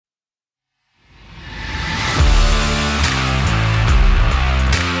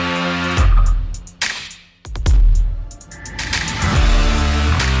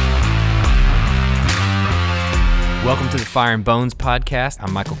Fire and Bones podcast.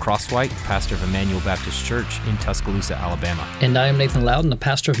 I'm Michael Crosswhite, pastor of Emmanuel Baptist Church in Tuscaloosa, Alabama. And I am Nathan Loudon, the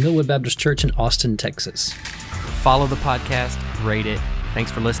pastor of Millwood Baptist Church in Austin, Texas. Follow the podcast, rate it. Thanks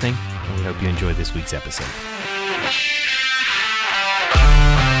for listening, and we hope you enjoyed this week's episode.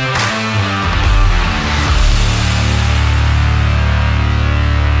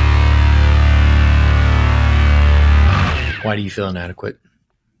 Why do you feel inadequate?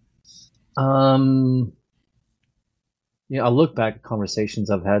 I look back at conversations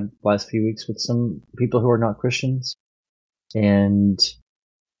I've had the last few weeks with some people who are not Christians, and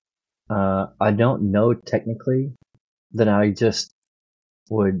I don't know technically that I just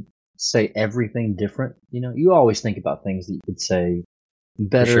would say everything different. You always think about things that you could say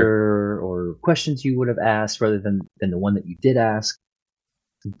better, or questions you would have asked rather than the one that you did ask.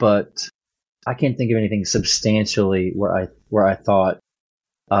 But I can't think of anything substantially where I thought,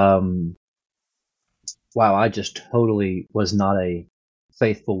 wow, I just totally was not a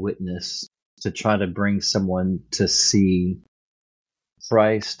faithful witness to try to bring someone to see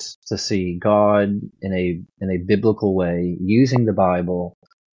Christ, to see God in a biblical way, using the Bible,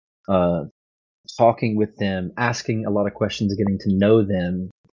 talking with them, asking a lot of questions, getting to know them.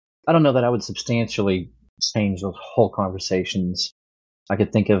 I don't know that I would substantially change those whole conversations. I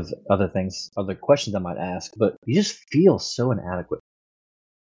could think of other things, other questions I might ask, but you just feel so inadequate.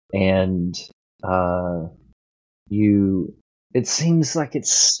 And it seems like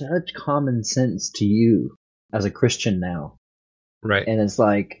it's such common sense to you as a Christian now. Right. And it's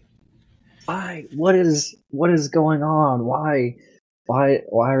like, what is going on? Why are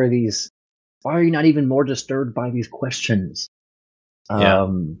you not even more disturbed by these questions? Yeah.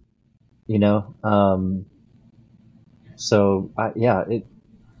 And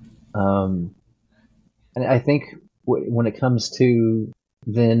I think when it comes to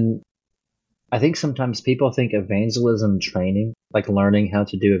then, I think sometimes people think evangelism training, like learning how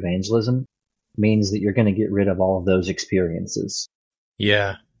to do evangelism, means that you're going to get rid of all of those experiences.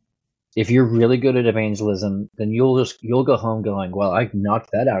 Yeah. If you're really good at evangelism, then you'll go home going, well, I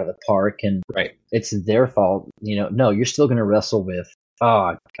knocked that out of the park, and right, it's their fault. No, you're still going to wrestle with,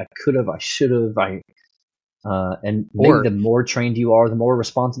 I could have, I should have, and maybe the more trained you are, the more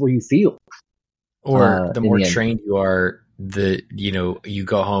responsible you feel. Or the more trained you are, you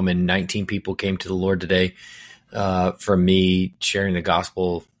go home and 19 people came to the Lord today from me sharing the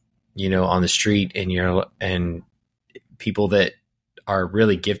gospel, on the street, and people that are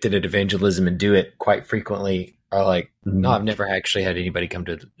really gifted at evangelism and do it quite frequently are like, no, I've never actually had anybody come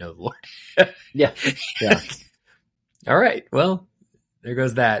to know the Lord. Yeah. All right. Well, there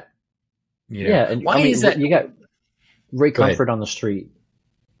goes that. Yeah. And why is that? You got Ray Comfort on the street.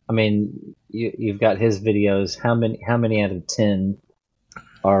 I mean, you've got his videos. How many out of 10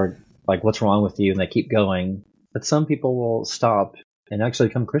 are like, what's wrong with you? And they keep going. But some people will stop and actually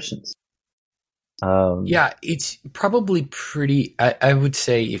become Christians. Yeah, it's probably pretty. I would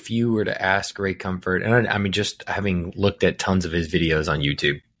say if you were to ask Ray Comfort, and I mean, just having looked at tons of his videos on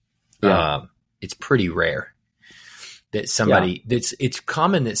YouTube, it's pretty rare that somebody it's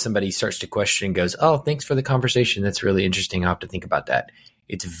common that somebody starts to question and goes, "Oh, thanks for the conversation. That's really interesting. I'll have to think about that."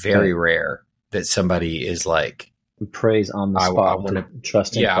 It's very rare that somebody is like, praise on the spot. I want to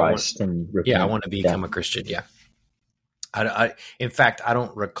trust in Christ and repent. Yeah, I want to become a Christian. Yeah. In fact, I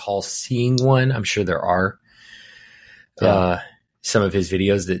don't recall seeing one. I'm sure there are some of his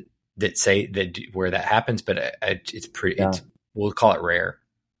videos that say that where that happens, but it's pretty. We'll call it rare.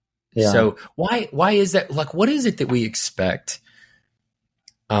 Yeah. So why is that? Like, what is it that we expect?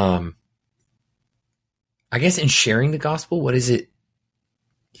 I guess in sharing the gospel, what is it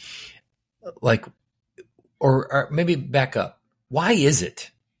like? Or maybe back up. Why is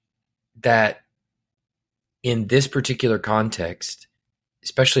it that in this particular context,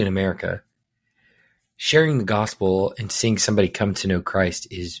 especially in America, sharing the gospel and seeing somebody come to know Christ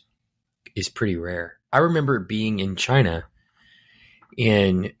is pretty rare? I remember being in China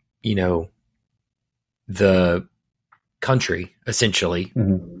in, the country, essentially,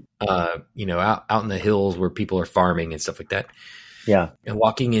 out in the hills where people are farming and stuff like that. Yeah. And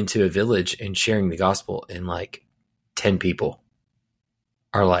walking into a village and sharing the gospel, and like 10 people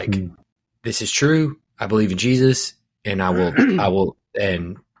are like, this is true. I believe in Jesus, and I will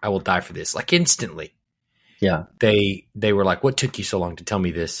die for this. Like instantly. Yeah. They were like, what took you so long to tell me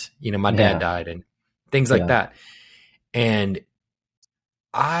this? My dad died, and things like that. And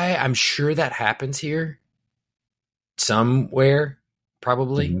I'm sure that happens here somewhere,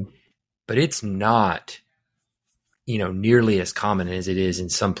 probably, but it's not, nearly as common as it is in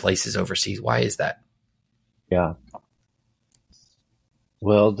some places overseas. Why is that? Yeah.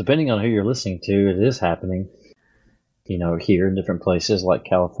 Well, depending on who you're listening to, it is happening. here in different places like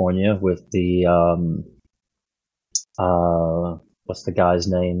California with the, what's the guy's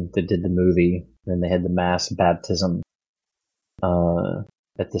name that did the movie? And then they had the mass baptism,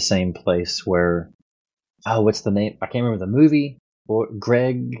 at the same place where, what's the name? I can't remember the movie. Or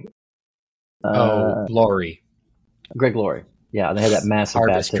Greg. Laurie. Greg Laurie. Yeah, they had that massive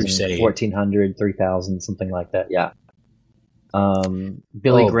Harvest baptism, Crusade. 1,400, 3,000, something like that. Yeah.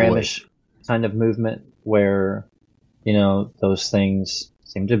 Billy Grahamish kind of movement where, those things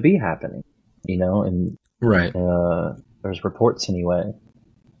seem to be happening, and Right. There's reports anyway.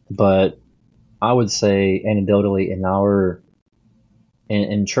 But I would say anecdotally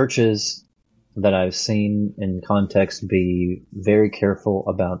in churches that I've seen in context be very careful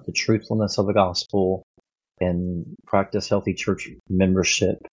about the truthfulness of the gospel and practice healthy church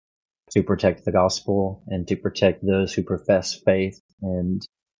membership to protect the gospel and to protect those who profess faith and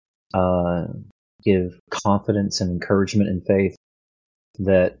give confidence and encouragement in faith,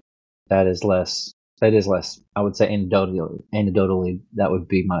 that is less. I would say anecdotally, that would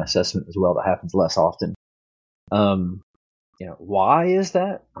be my assessment as well. That happens less often. Why is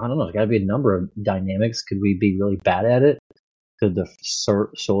that? I don't know. There's got to be a number of dynamics. Could we be really bad at it? Could the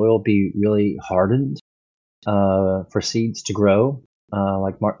soil be really hardened for seeds to grow?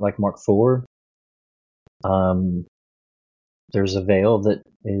 Like Mark 4. There's a veil that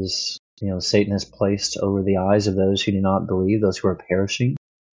is, Satan has placed over the eyes of those who do not believe, those who are perishing.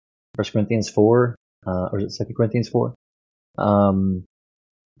 1 Corinthians 4, or is it 2 Corinthians 4? I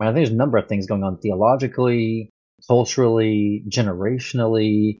think there's a number of things going on theologically, culturally,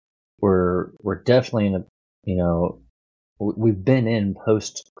 generationally. We're definitely in we've been in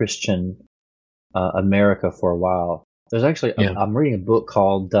post-Christian America for a while. There's actually, I'm reading a book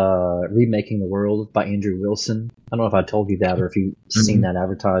called Remaking the World by Andrew Wilson. I don't know if I told you that or if you've seen that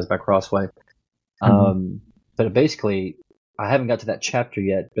advertised by Crossway. But basically, I haven't got to that chapter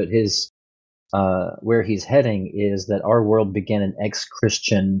yet, but his where he's heading is that our world began an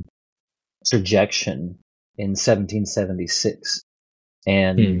ex-Christian surjection in 1776,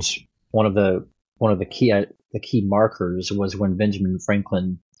 and one of the key markers was when Benjamin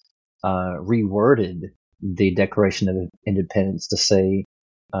Franklin reworded the Declaration of Independence to say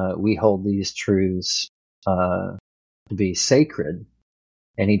we hold these truths to be sacred,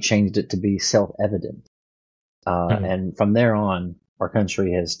 and he changed it to be self-evident. And from there on, our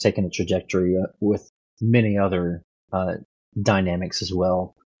country has taken a trajectory with many other dynamics as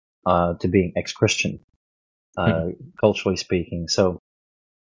well to being ex-Christian, culturally speaking. So,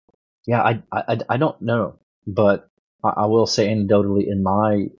 yeah, I don't know, but I will say anecdotally in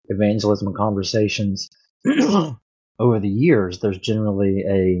my evangelism conversations over the years, there's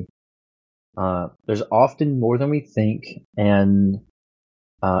generally there's often more than we think, and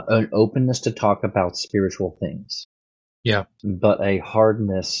an openness to talk about spiritual things. Yeah. But a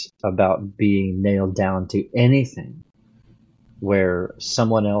hardness about being nailed down to anything where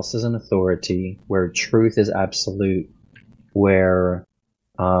someone else is an authority, where truth is absolute, where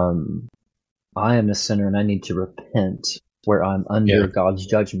I am a sinner and I need to repent, where I'm under God's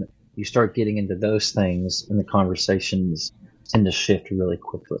judgment. You start getting into those things and the conversations tend to shift really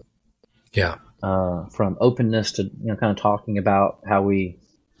quickly. Yeah. From openness to, kind of talking about how we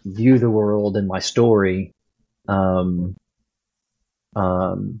view the world and my story. Even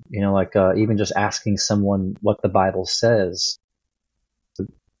just asking someone what the Bible says. Who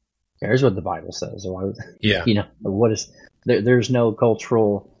cares what the Bible says? Or, what is there's no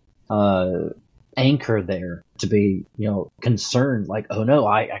cultural anchor there to be, concerned. Like, oh no,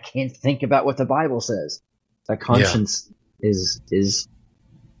 I can't think about what the Bible says. That conscience is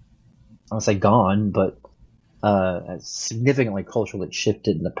I don't say gone, but significantly culturally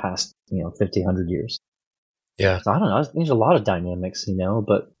shifted in the past, 50, 100 years. Yeah. So I don't know. There's a lot of dynamics,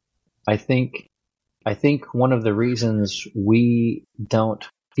 but I think one of the reasons we don't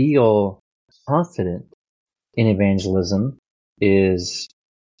feel confident in evangelism is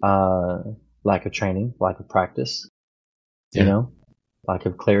lack of training, lack of practice, lack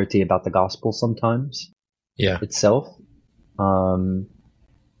of clarity about the gospel sometimes itself.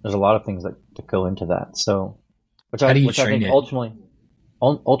 There's a lot of things that go into that. So, which I think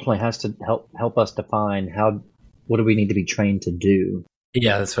ultimately has to help us define what do we need to be trained to do.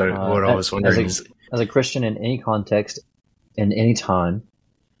 Yeah, that's what I was wondering. As a Christian in any context, in any time,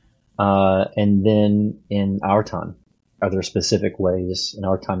 and then in our time, are there specific ways in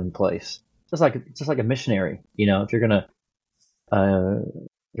our time and place? Just like a missionary, if you're gonna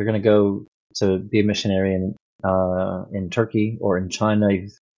go to be a missionary in Turkey or in China,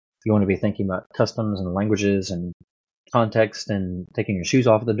 you want to be thinking about customs and languages and context and taking your shoes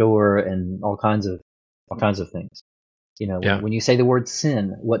off at the door and all kinds of things. When you say the word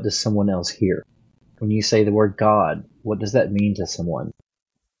sin, what does someone else hear? When you say the word God, what does that mean to someone?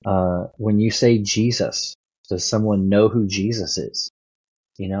 When you say Jesus, does someone know who Jesus is?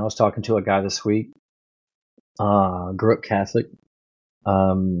 I was talking to a guy this week, grew up Catholic,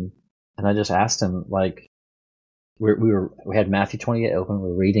 and I just asked him, like, we had Matthew 28 open,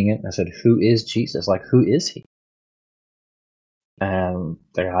 we're reading it, and I said, who is Jesus? Like, who is he? And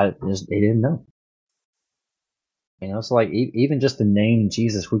the guy he didn't know. It's like, even just the name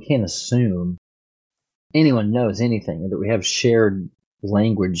Jesus, we can't assume anyone knows anything, that we have shared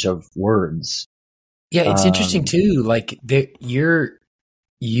language of words. Yeah, it's interesting too. Like you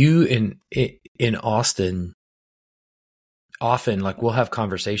in Austin, often like we'll have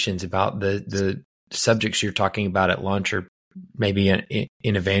conversations about the subjects you're talking about at lunch, or maybe in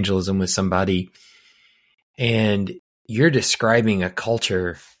evangelism with somebody, and you're describing a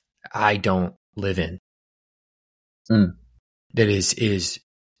culture I don't live in. That is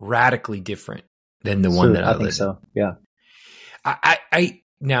radically different than the one that I live in. So. Yeah. I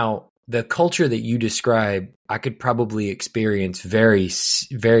now, the culture that you describe, I could probably experience very,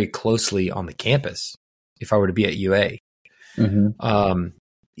 very closely on the campus if I were to be at UA. Mm-hmm.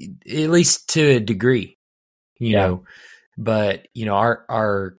 At least to a degree, you know. But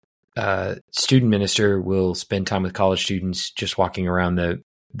our student minister will spend time with college students, just walking around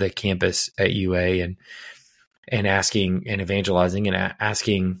the campus at UA and asking and evangelizing and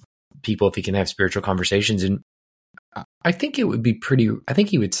asking people if he can have spiritual conversations. And I think he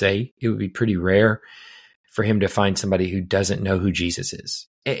would say it would be pretty rare for him to find somebody who doesn't know who Jesus is.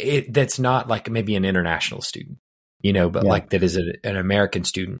 That's not like maybe an international student, but like that is an American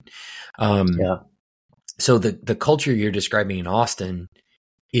student. So the culture you're describing in Austin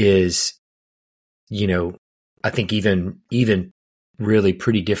is, I think even really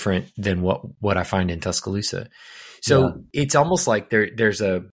pretty different than what I find in Tuscaloosa. So it's almost like there is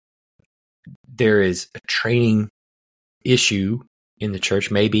a training issue in the church,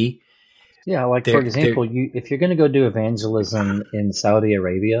 maybe. Yeah, like for example, if you're going to go do evangelism in Saudi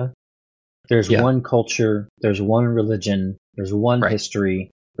Arabia, there's one culture, there's one religion, there's one history,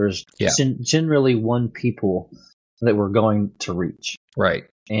 there's generally one people that we're going to reach. Right.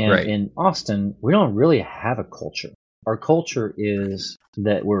 And in Austin, we don't really have a culture. Our culture is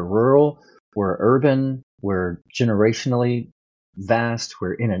that we're rural, we're urban, we're generationally vast,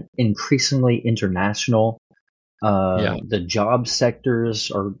 we're in an increasingly international. The job sectors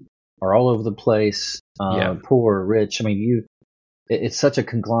are all over the place. Poor, rich. I mean, it's such a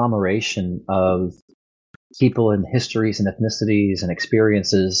conglomeration of people and histories and ethnicities and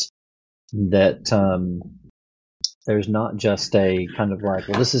experiences that there's not just a kind of like,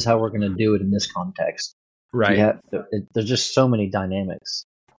 well, this is how we're going to do it in this context. Right. There's just so many dynamics.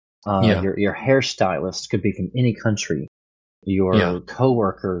 Your hairstylist could be from any country. Your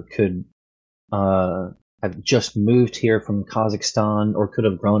coworker could have just moved here from Kazakhstan or could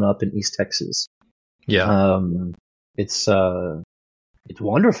have grown up in East Texas. It's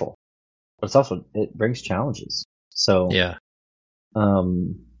wonderful, but it brings challenges. So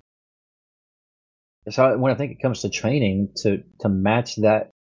so when I think it comes to training to match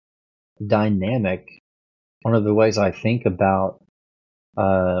that dynamic, one of the ways I think about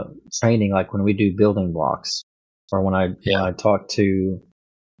training, like when we do building blocks, or when I talk to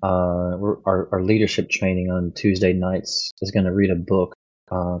our leadership training on Tuesday nights, is going to read a book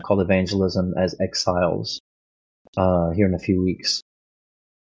called Evangelism as Exiles here in a few weeks.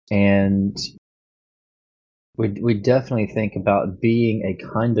 And we definitely think about being a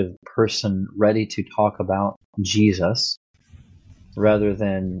kind of person ready to talk about Jesus, rather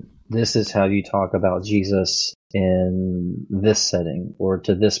than this is how you talk about Jesus in this setting or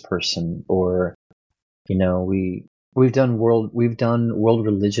to this person, or we've done world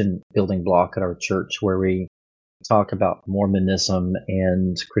religion building block at our church, where we talk about Mormonism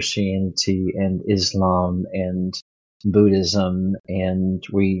and Christianity and Islam and Buddhism, and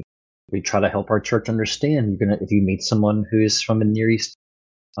we try to help our church understand. If you meet someone who is from a Near East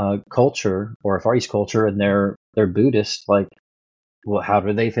culture or a Far East culture and they're Buddhist, like, well, how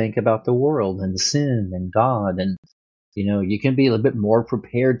do they think about the world and sin and God? And you can be a little bit more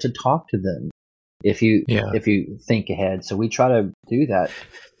prepared to talk to them if you think ahead. So we try to do that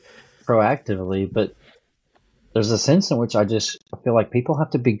proactively, but there's a sense in which I feel like people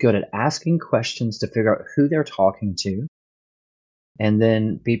have to be good at asking questions to figure out who they're talking to, and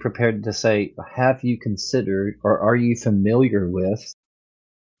then be prepared to say, have you considered, or are you familiar with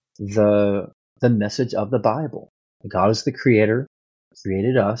the message of the Bible? God is the creator,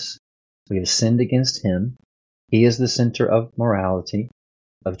 created us. We have sinned against him. He is the center of morality,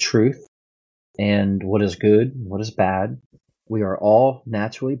 of truth. and what is good, what is bad. We are all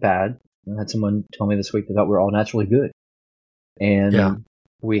naturally bad. I had someone tell me this week that we're all naturally good. And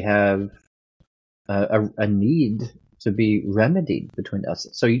we have a need to be remedied between us.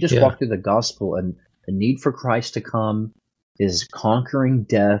 So you just walk through the gospel, and the need for Christ to come, his conquering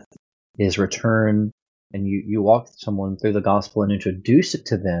death, his return, and you walk someone through the gospel and introduce it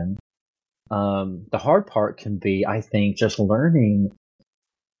to them. The hard part can be, I think, just learning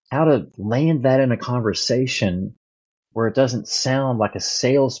how to land that in a conversation where it doesn't sound like a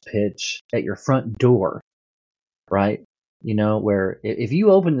sales pitch at your front door, right? You know, where if you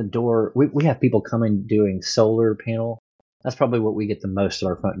open the door, we have people coming doing solar panel. That's probably what we get the most at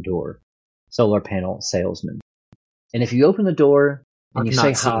our front door. Solar panel salesmen. And if you open the door and you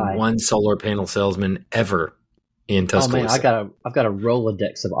say hi, one solar panel salesman ever in Tuscaloosa. Oh man, I've got a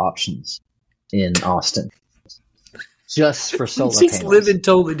Rolodex of options in Austin just for solar panels. Just live in a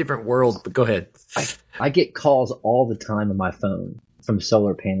totally different world, but go ahead. I get calls all the time on my phone from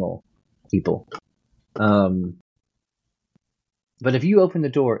solar panel people. But if you open the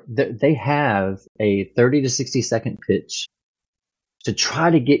door, they have a 30 to 60 second pitch to try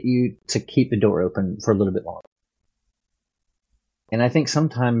to get you to keep the door open for a little bit longer. And I think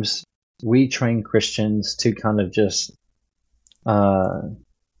sometimes we train Christians to kind of just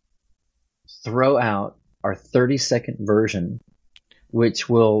throw out our 30-second version, which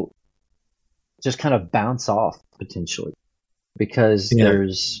will just kind of bounce off potentially, because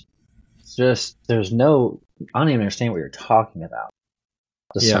there's no, I don't even understand what you're talking about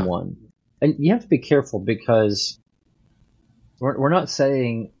to someone. And you have to be careful, because we're not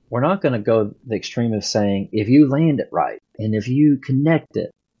going to go the extreme of saying, if you land it right, and if you connect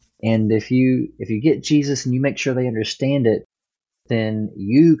it, and if you get Jesus and you make sure they understand it, then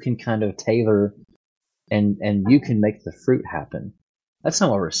you can kind of tailor and you can make the fruit happen. That's not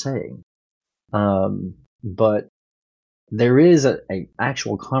what we're saying. But there is a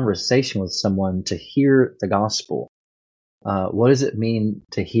actual conversation with someone to hear the gospel. What does it mean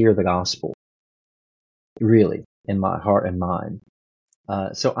to hear the gospel? Really, in my heart and mind.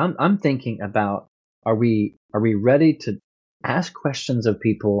 So I'm thinking about, are we ready to ask questions of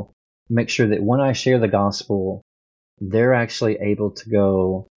people, make sure that when I share the gospel, they're actually able to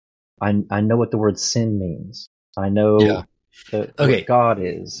go, I know what the word sin means. I know what God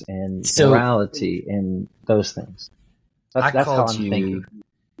is, and morality, and those things. That's how I'm thinking.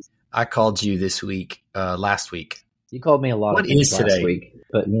 I called you this week, last week. You called me a lot of things last week,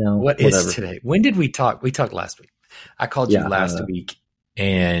 but whatever. Is today? When did we talk? We talked last week. I called you last week,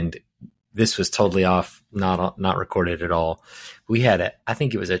 and this was totally off, not recorded at all. We had I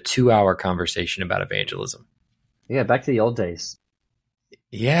think it was a 2-hour conversation about evangelism. Yeah, back to the old days.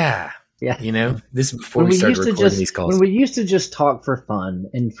 Yeah. This is before we started recording these calls. When we used to just talk for fun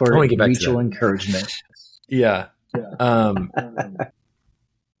and for mutual encouragement. Yeah.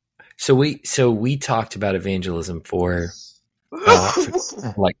 So we talked about evangelism for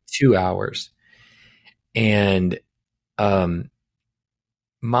like 2 hours, and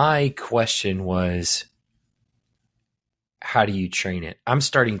my question was, how do you train it? I'm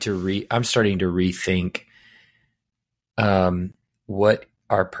starting to rethink what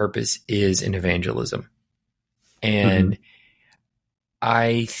our purpose is in evangelism, and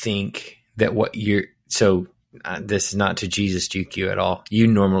I think that this is not to Jesus juke you at all. You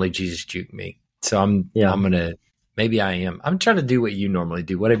normally Jesus juke me. So I'm going to, maybe I am. I'm trying to do what you normally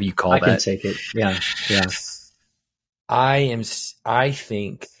do, whatever you call that. I can take it. Yeah. Yeah. I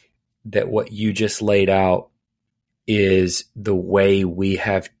think that what you just laid out is the way we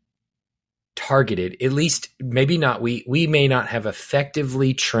have targeted, at least maybe not, we may not have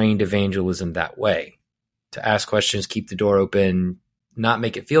effectively trained evangelism that way, to ask questions, keep the door open, not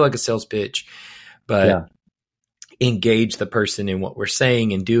make it feel like a sales pitch, but engage the person in what we're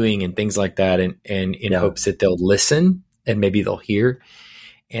saying and doing and things like that, and in hopes that they'll listen and maybe they'll hear.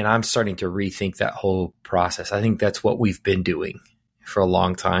 And I'm starting to rethink that whole process. I think that's what we've been doing for a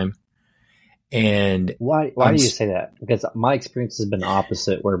long time. And why do you say that? Because my experience has been the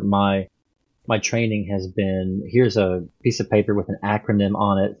opposite, where my training has been, here's a piece of paper with an acronym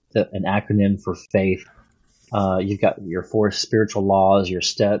on it, an acronym for faith. You've got your 4 spiritual laws, your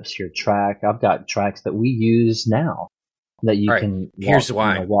steps, your track. I've got tracks that we use now that you can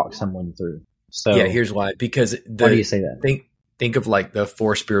walk someone through. So here's why. Because why do you say that? Think of like the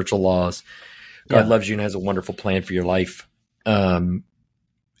 4 spiritual laws. God loves you and has a wonderful plan for your life.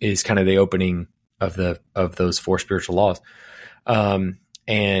 Is kind of the opening of those 4 spiritual laws.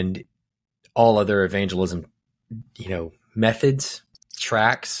 And all other evangelism, methods,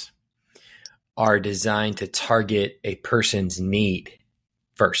 tracks are designed to target a person's need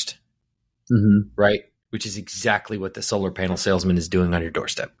first. right? Which is exactly what the solar panel salesman is doing on your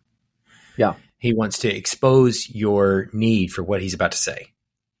doorstep. Yeah. He wants to expose your need for what he's about to say.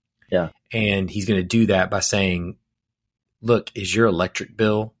 Yeah. And he's going to do that by saying, look, is your electric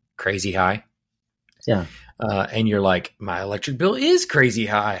bill crazy high? Yeah. And you're like, my electric bill is crazy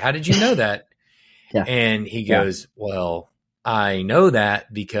high. How did you know that? Yeah. And he goes, well, I know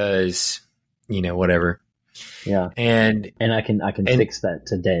that because, whatever. Yeah. And I can fix that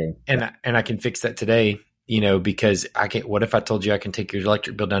today. And I can fix that today, because what if I told you I can take your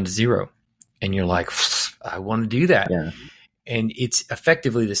electric bill down to zero? And you're like, I want to do that. Yeah. And it's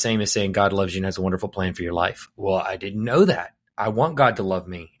effectively the same as saying God loves you and has a wonderful plan for your life. Well, I didn't know that. I want God to love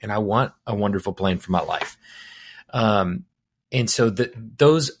me, and I want a wonderful plan for my life. And so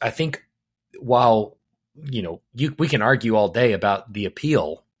those, I think, while, we can argue all day about the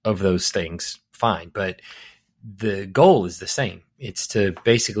appeal of those things, fine, but the goal is the same. It's to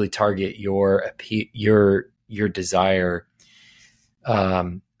basically target your desire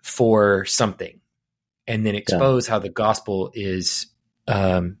for something, and then expose how the gospel is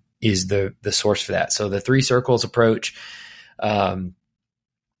the source for that. So the 3 circles approach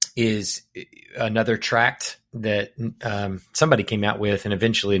is another tract that somebody came out with, and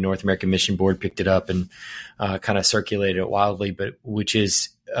eventually the North American Mission Board picked it up and kind of circulated it widely, which is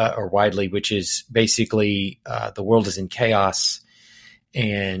basically the world is in chaos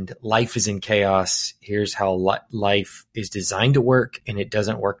and life is in chaos. Here's how life is designed to work, and it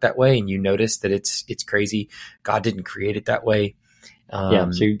doesn't work that way. And you notice that it's crazy. God didn't create it that way.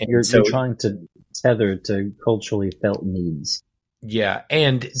 So you're trying to tether to culturally felt needs. Yeah,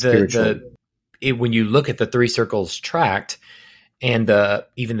 and when you look at the 3 circles tract and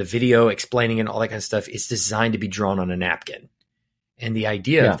even the video explaining and all that kind of stuff, it's designed to be drawn on a napkin. And the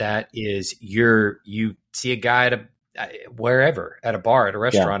idea of that is you see a guy at a bar, at a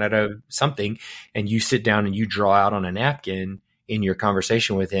restaurant, at something, and you sit down and you draw out on a napkin in your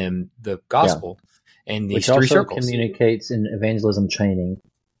conversation with him the gospel and these 3 circles. Communicates in evangelism training.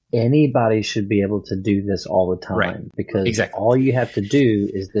 Anybody should be able to do this all the time, because all you have to do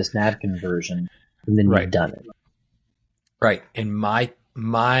is this napkin version, and then you've done it. Right. And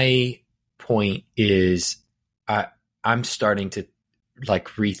my point is, I'm starting to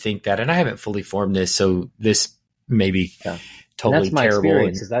rethink that, and I haven't fully formed this, so this may be totally that's my terrible.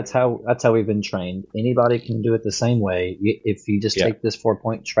 Experience, that's how we've been trained. Anybody can do it the same way. If you just take this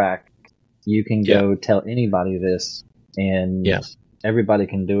 4-point track, you can go tell anybody this, and everybody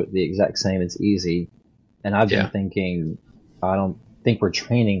can do it the exact same. It's easy. And I've been thinking, I don't think we're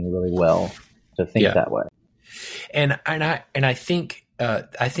training really well to think that way. And I think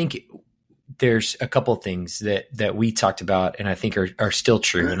there's a couple of things that we talked about, and I think are still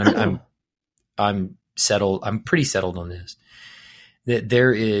true. And I'm settled. I'm pretty settled on this. That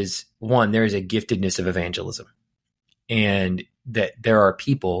there is a giftedness of evangelism, and that there are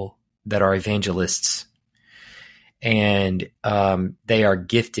people that are evangelists, and they are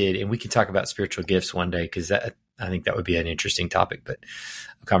gifted. And we can talk about spiritual gifts one day, because I think that would be an interesting topic, but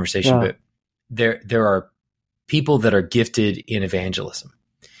a conversation. But there are people that are gifted in evangelism.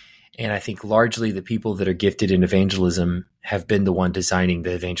 And I think largely the people that are gifted in evangelism have been the one designing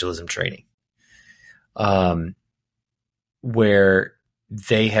the evangelism training, where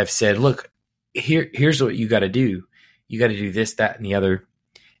they have said, look, here's what you got to do. You got to do this, that, and the other.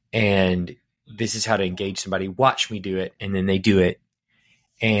 And this is how to engage somebody. Watch me do it. And then they do it.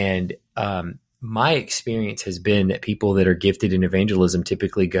 And my experience has been that people that are gifted in evangelism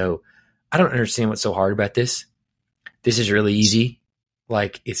typically go, I don't understand what's so hard about this. This is really easy.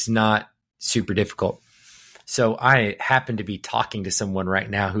 It's not super difficult. So I happen to be talking to someone right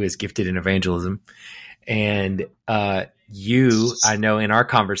now who is gifted in evangelism. And I know in our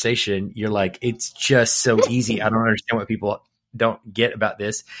conversation, you're like, it's just so easy. I don't understand what people don't get about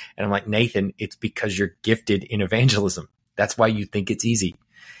this. And I'm like, Nathan, it's because you're gifted in evangelism. That's why you think it's easy.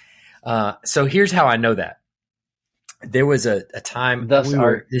 So here's how I know that. There was a time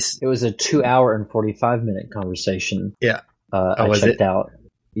it was a 2-hour and 45-minute conversation. Yeah. I checked out.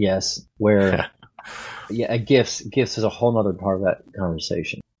 Yes. Where, gifts is a whole nother part of that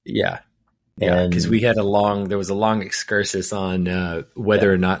conversation. Yeah. Yeah. Because there was a long excursus on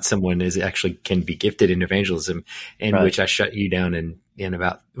whether or not someone actually can be gifted in evangelism, in which I shut you down in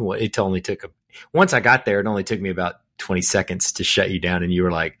about, it only took once I got there, it only took me about 20 seconds to shut you down. And you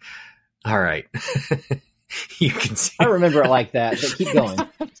were like, all right. You can see. I remember it like that, but keep going.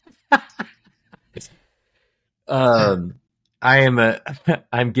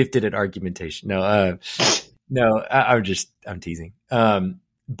 I'm gifted at argumentation. No, I'm teasing.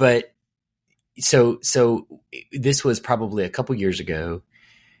 But so this was probably a couple years ago.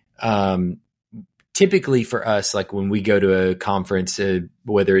 typically for us, like when we go to a conference,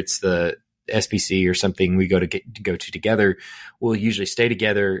 whether it's the SBC or something we go to together, we'll usually stay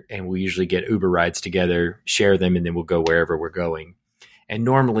together and we'll usually get Uber rides together, share them, and then we'll go wherever we're going. And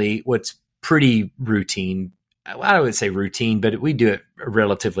normally what's pretty routine, I would say routine, but we do it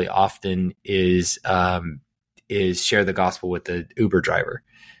relatively often, is share the gospel with the Uber driver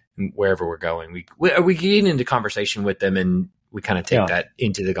wherever we're going. We get into conversation with them, and we kind of take that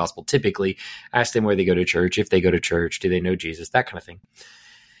into the gospel. Typically ask them where they go to church. If they go to church, do they know Jesus? That kind of thing.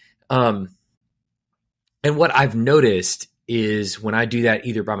 And what I've noticed is when I do that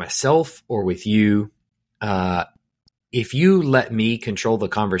either by myself or with you, if you let me control the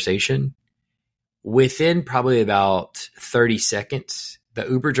conversation, within probably about 30 seconds, the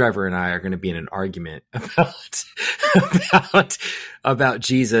Uber driver and I are going to be in an argument about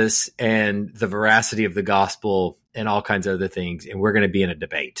Jesus and the veracity of the gospel and all kinds of other things. And we're going to be in a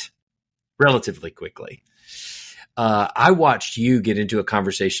debate relatively quickly. I watched you get into a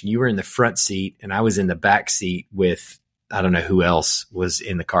conversation. You were in the front seat and I was in the back seat with, I don't know who else was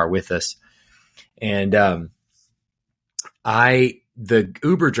in the car with us. And the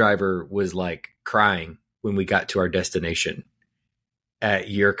Uber driver was like crying when we got to our destination at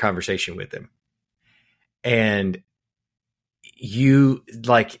your conversation with him. And you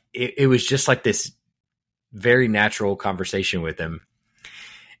like, it was just like this very natural conversation with him.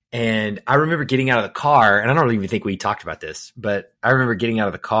 And I remember getting out of the car, and I don't even think we talked about this, but I remember getting out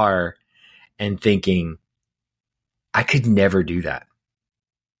of the car and thinking, I could never do that.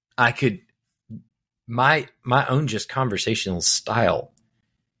 My own just conversational style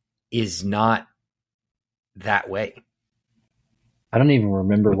is not that way. I don't even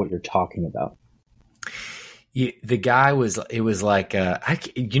remember what you're talking about. The guy it was like,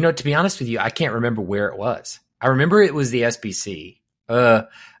 to be honest with you, I can't remember where it was. I remember it was the SBC.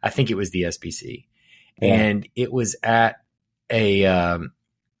 I think it was the SBC, and it was at we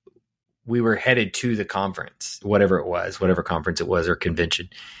were headed to the conference, whatever conference it was or convention.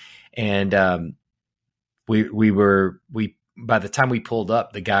 And, we by the time we pulled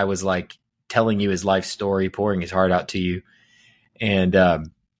up, the guy was like telling you his life story, pouring his heart out to you. And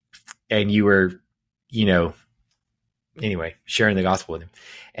you were, anyway, sharing the gospel with him.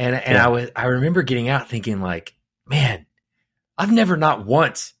 And I remember getting out thinking like, man, I've never not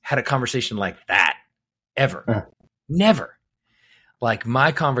once had a conversation like that ever. Never. Like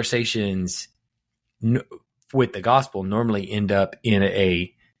my conversations with the gospel normally end up in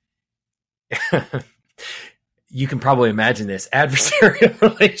you can probably imagine this adversarial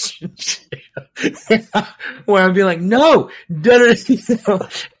relationship where I'd be like, no, and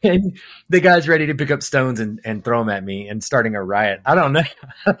the guy's ready to pick up stones and throw them at me and starting a riot. I don't know.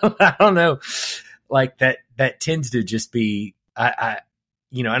 I don't know. Like that tends to just be,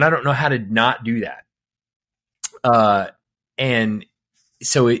 and I don't know how to not do that. And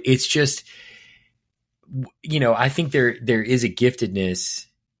so it's just, I think there is a giftedness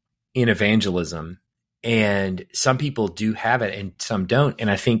in evangelism, and some people do have it and some don't. And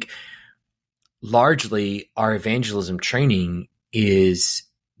I think largely our evangelism training is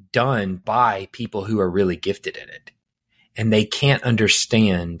done by people who are really gifted in it, and they can't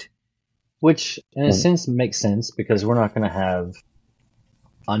understand. Which in a sense makes sense, because we're not going to have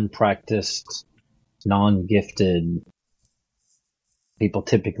unpracticed, non-gifted people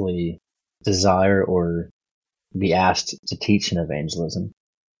typically desire or be asked to teach in evangelism.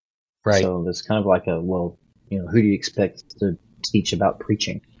 Right. So there's kind of like who do you expect to teach about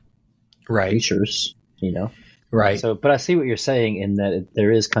preaching? Right. Preachers, Right. So, but I see what you're saying in that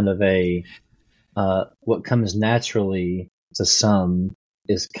there is kind of what comes naturally to some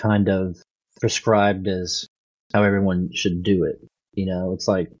is kind of prescribed as how everyone should do it. It's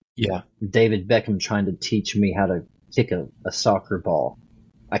like David Beckham trying to teach me how to kick a soccer ball.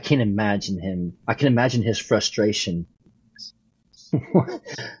 I can't imagine him. I can imagine his frustration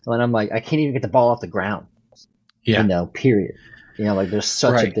when I'm like, I can't even get the ball off the ground. Yeah. Period. Like there's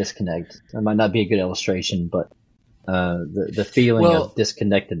such a disconnect. That might not be a good illustration, but the feeling of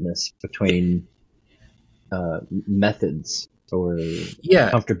disconnectedness between methods or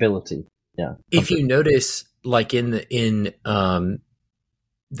comfortability. Yeah. If you notice, like in the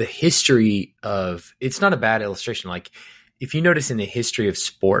history of, it's not a bad illustration. Like if you notice in the history of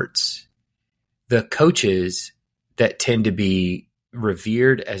sports, the coaches that tend to be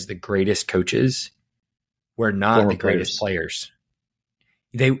revered as the greatest coaches were not the greatest players.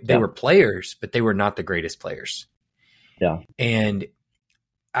 They were players, but they were not the greatest players. Yeah. And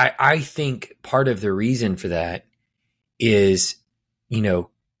I think part of the reason for that is,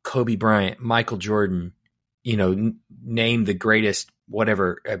 Kobe Bryant, Michael Jordan, name the greatest,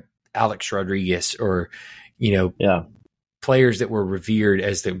 whatever, Alex Rodriguez or, players that were revered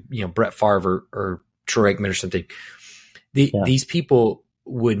as the, Brett Favre or Troy Aikman or something. These people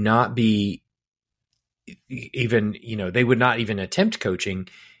would not be even, they would not even attempt coaching,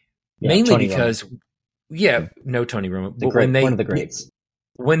 mainly Tony because, Romo. No Tony Romo, but one of the greats.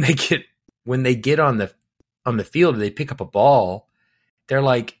 When they get on the field, they pick up a ball. They're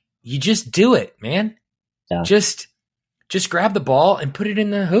like, you just do it, man. Yeah. Just grab the ball and put it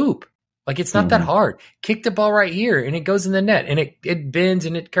in the hoop. Like, it's not that hard. Kick the ball right here and it goes in the net and it bends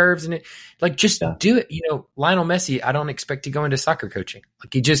and it curves and it just do it. Lionel Messi, I don't expect to go into soccer coaching.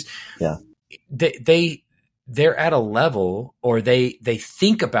 Like, he just, they're at a level, or they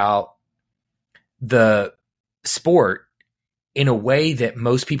think about the sport in a way that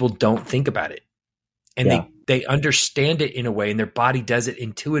most people don't think about it. And they understand it in a way, and their body does it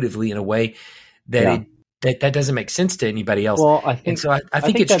intuitively in a way that that doesn't make sense to anybody else. Well, I think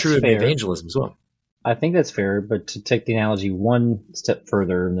it's true of fair. evangelism as well. I think that's fair, but to take the analogy one step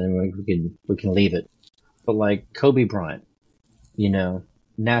further, and then we can leave it. But like Kobe Bryant,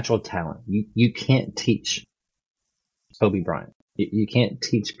 natural talent. You can't teach Kobe Bryant. You can't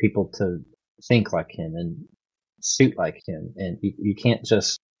teach people to think like him and shoot like him, and you can't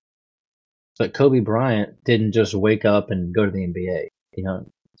just. But Kobe Bryant didn't just wake up and go to the NBA.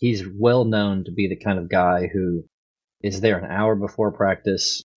 He's well known to be the kind of guy who is there an hour before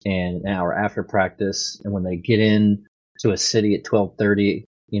practice and an hour after practice. And when they get in to a city at 12:30,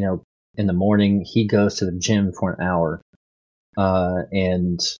 in the morning, he goes to the gym for an hour,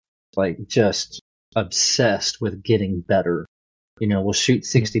 and just obsessed with getting better. Will shoot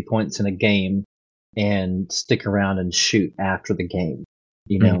 60 points in a game and stick around and shoot after the game.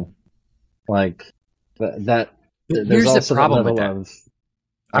 That. There's Here's also the problem the with level that. of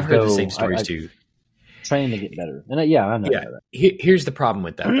I've heard the same stories too. Trying to get better. And I know that. Here's the problem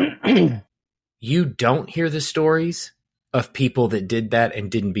with that, though. You don't hear the stories of people that did that and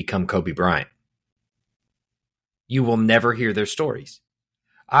didn't become Kobe Bryant. You will never hear their stories.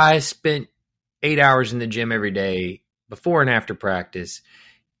 I spent 8 hours in the gym every day before and after practice,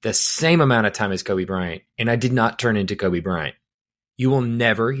 the same amount of time as Kobe Bryant, and I did not turn into Kobe Bryant. You will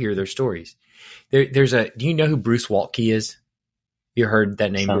never hear their stories. Do you know who Bruce Waltke is? You heard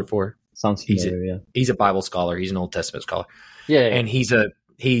that name before? Sounds familiar. He's a Bible scholar. He's an Old Testament scholar. Yeah. And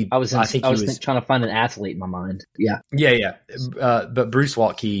I was trying to find an athlete in my mind. Yeah. Yeah. But Bruce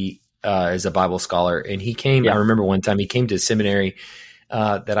Waltke is a Bible scholar, and he came. I remember one time he came to a seminary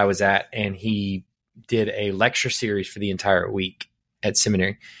that I was at, and he did a lecture series for the entire week at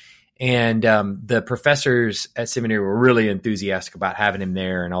seminary. And the professors at seminary were really enthusiastic about having him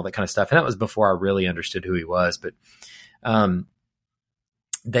there and all that kind of stuff. And that was before I really understood who he was. But one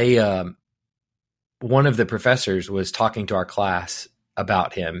of the professors was talking to our class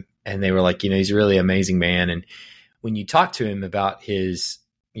about him, and they were like, he's a really amazing man. And when you talk to him about his,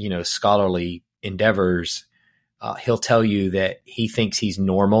 scholarly endeavors, he'll tell you that he thinks he's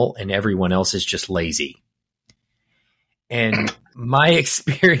normal and everyone else is just lazy. And my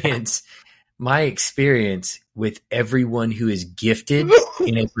experience with everyone who is gifted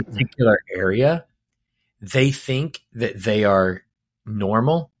in a particular area, they think that they are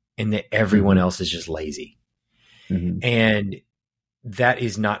normal and that everyone else is just lazy. Mm-hmm. And that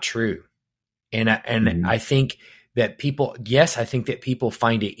is not true. And I think that people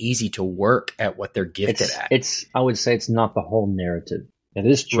find it easy to work at what they're gifted at. I would say it's not the whole narrative. It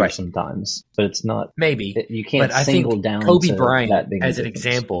is true sometimes, but it's not. Maybe. You can't single down Kobe Bryant as an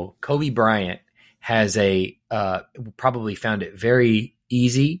example. Kobe Bryant has probably found it very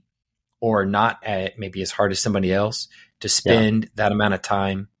easy, or not maybe as hard as somebody else, to spend that amount of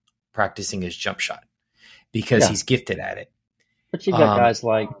time practicing his jump shot because he's gifted at it. But you've got guys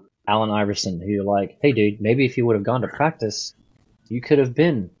like Allen Iverson who you're like, hey, dude, maybe if you would have gone to practice, you could have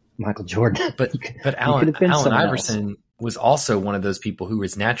been Michael Jordan. But Allen Iverson was also one of those people who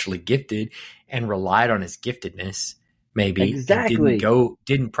was naturally gifted and relied on his giftedness. Maybe exactly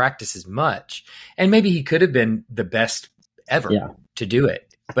didn't practice as much, and maybe he could have been the best ever to do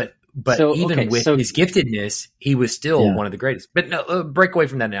it. But with his giftedness, he was still one of the greatest. But no, break away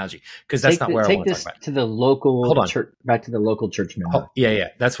from that analogy because that's not where I want to talk about. Take this to the local church, back to the local church member.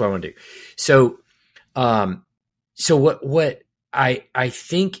 That's what I want to do. So, what I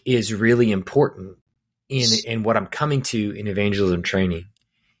think is really important in what I'm coming to in evangelism training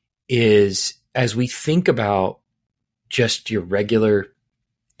is, as we think about just your regular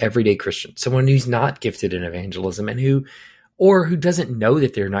everyday Christian, someone who's not gifted in evangelism and who doesn't know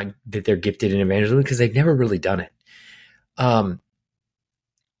that they're gifted in evangelism because they've never really done it. I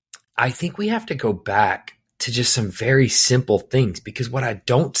think we have to go back to just some very simple things, because what I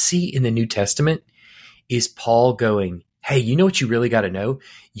don't see in the New Testament is Paul going, hey, you know what you really got to know?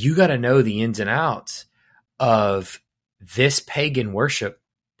 You got to know the ins and outs of this pagan worship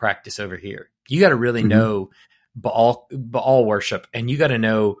practice over here. You got to really know Baal worship, and you got to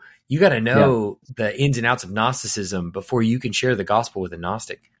know the ins and outs of Gnosticism before you can share the gospel with a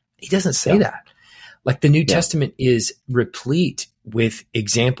Gnostic. He doesn't say that. Like, the New Testament is replete with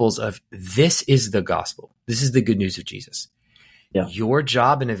examples of this is the gospel. This is the good news of Jesus. Yeah. Your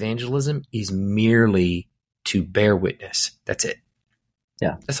job in evangelism is merely to bear witness. That's it.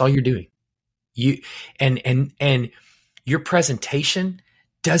 Yeah. That's all you're doing. You and your presentation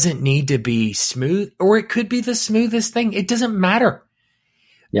doesn't need to be smooth, or it could be the smoothest thing. It doesn't matter.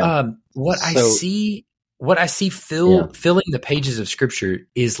 Yeah. What I see filling the pages of Scripture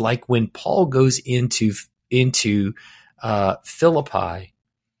is like when Paul goes into Philippi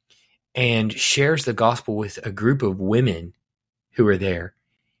and shares the gospel with a group of women who are there,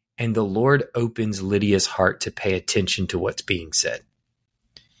 and the Lord opens Lydia's heart to pay attention to what's being said.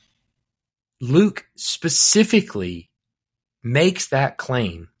 Luke specifically makes that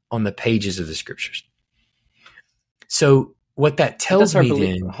claim on the pages of the Scriptures. So what that tells me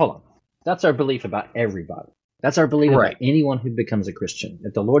then... Hold on. That's our belief about everybody. That's our belief about anyone who becomes a Christian.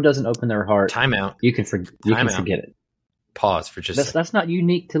 If the Lord doesn't open their heart, time out. You can forget it. Pause for just a second. That's not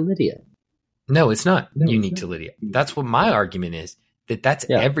unique to Lydia. No, it's not unique to Lydia. That's what my argument is, that's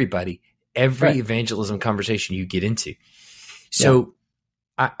everybody, every evangelism conversation you get into. So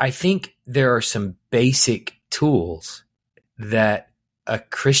I think there are some basic tools that a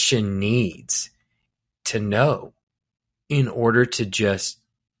Christian needs to know in order to just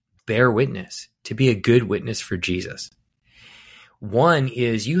bear witness, to be a good witness for Jesus. One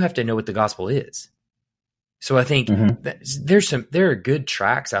is you have to know what the gospel is. So I think that there are good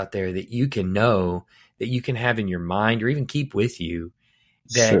tracts out there that you can know, that you can have in your mind or even keep with you,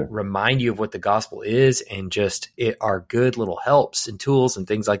 that remind you of what the gospel is, and just it are good little helps and tools and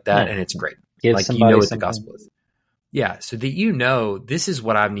things like that. And it's great. Like, you know what the gospel is. Yeah. So that, this is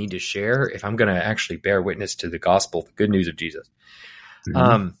what I need to share if I'm going to actually bear witness to the gospel, the good news of Jesus.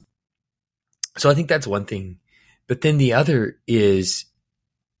 So I think that's one thing, but then the other is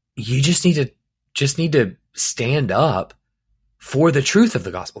you just need to stand up for the truth of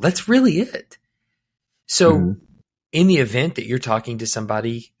the gospel. That's really it. So in the event that you're talking to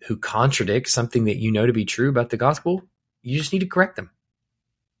somebody who contradicts something that you know to be true about the gospel, you just need to correct them.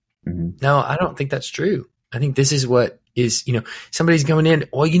 No, I don't think that's true. I think this is what is, somebody's going in,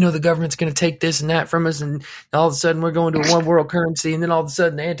 the government's going to take this and that from us, and all of a sudden we're going to a one world currency, and then all of a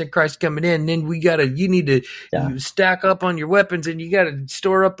sudden the Antichrist coming in, and then you need to stack up on your weapons, and you got to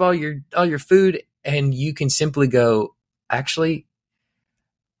store up all your food, and you can simply go, actually,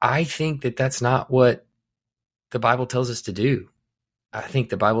 I think that that's not what the Bible tells us to do. I think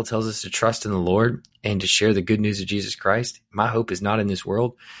the Bible tells us to trust in the Lord and to share the good news of Jesus Christ. My hope is not in this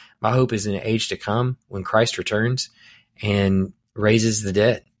world. My hope is in the age to come when Christ returns and raises the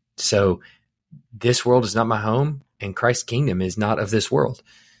dead. So this world is not my home, and Christ's kingdom is not of this world.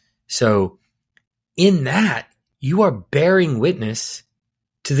 So in that, you are bearing witness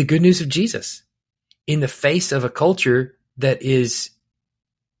to the good news of Jesus in the face of a culture that is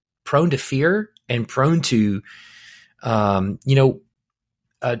prone to fear and prone to,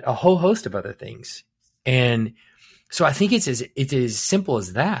 a whole host of other things. And so I think it's as simple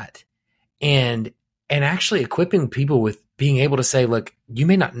as that. And actually equipping people with being able to say, look, you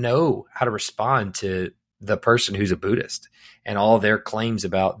may not know how to respond to the person who's a Buddhist and all their claims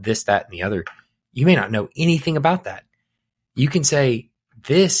about this, that, and the other. You may not know anything about that. You can say,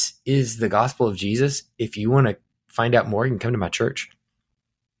 this is the gospel of Jesus. If you want to find out more, you can come to my church.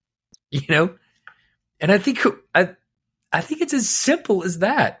 And I think it's as simple as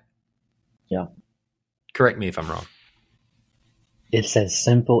that. Yeah. Correct me if I'm wrong. It's as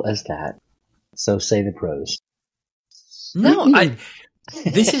simple as that. So say the pros. No, I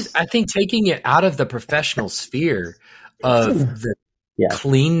think taking it out of the professional sphere of the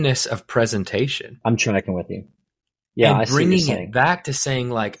cleanness of presentation. I'm tracking with you. Yeah, and bringing it back to saying,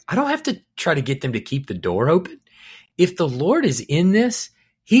 like, I don't have to try to get them to keep the door open. If the Lord is in this,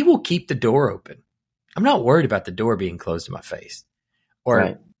 He will keep the door open. I'm not worried about the door being closed in my face,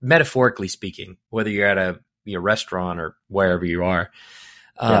 or metaphorically speaking, whether you're at a restaurant or wherever you are,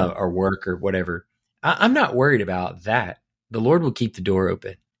 or work or whatever. I'm not worried about that. The Lord will keep the door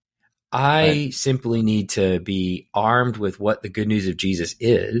open. I simply need to be armed with what the good news of Jesus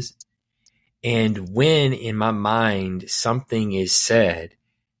is. And when in my mind something is said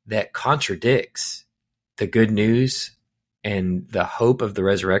that contradicts the good news and the hope of the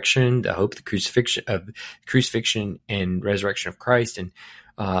resurrection, the hope of the crucifixion and resurrection of Christ, and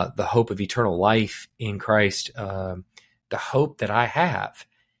the hope of eternal life in Christ, the hope that I have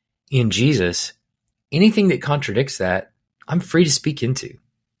in Jesus, anything that contradicts that, I'm free to speak into.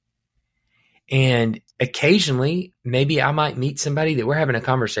 And occasionally, maybe I might meet somebody that we're having a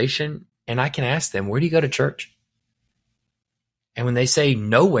conversation, and I can ask them, where do you go to church? And when they say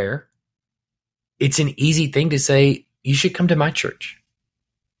nowhere, it's an easy thing to say, you should come to my church.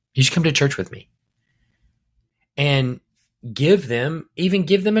 You should come to church with me. And give them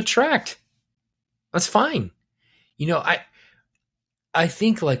a tract. That's fine. I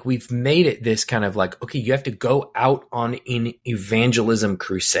think like we've made it this kind of like, okay, you have to go out on an evangelism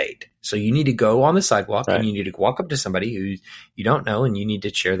crusade. So you need to go on the sidewalk and you need to walk up to somebody who you don't know and you need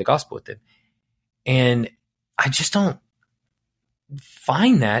to share the gospel with them. And I just don't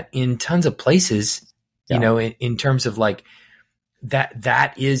find that in tons of places, in terms of like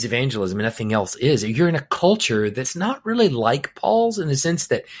that is evangelism and nothing else is. You're in a culture that's not really like Paul's, in the sense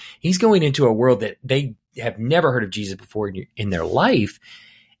that he's going into a world that they have never heard of Jesus before in their life.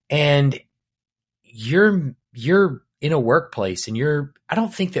 And you're in a workplace, and I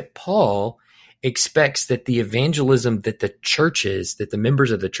don't think that Paul expects that the evangelism that the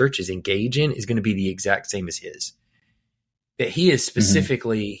members of the churches engage in is going to be the exact same as his. That he is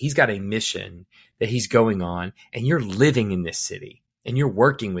specifically, he's got a mission that he's going on, and you're living in this city and you're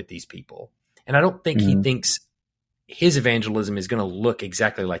working with these people. And I don't think he thinks his evangelism is going to look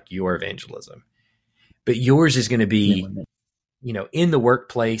exactly like your evangelism, but yours is going to be, in the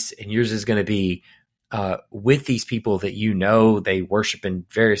workplace, and yours is going to be with these people that they worship in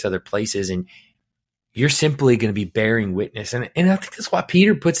various other places, and you're simply going to be bearing witness. And I think that's why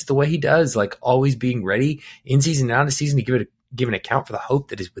Peter puts it the way he does, like always being ready in season and out of season to give an account for the hope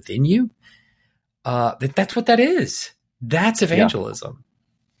that is within you. That's what that is. That's evangelism.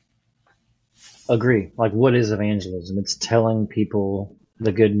 Yeah. Agree. Like, what is evangelism? It's telling people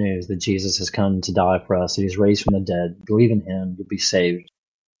the good news that Jesus has come to die for us, that he's raised from the dead. Believe in him, you'll be saved.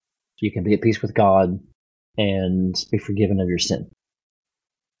 You can be at peace with God and be forgiven of your sin.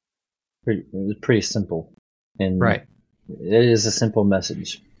 Pretty simple. And it is a simple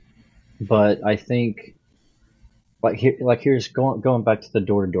message. But I think here's going back to the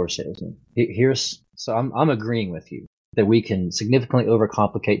door-to-door salesman. So I'm agreeing with you that we can significantly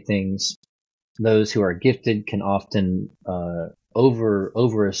overcomplicate things. Those who are gifted can often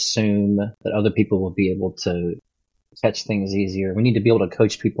over assume that other people will be able to catch things easier. We need to be able to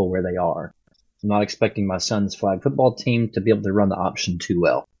coach people where they are. I'm not expecting my son's flag football team to be able to run the option too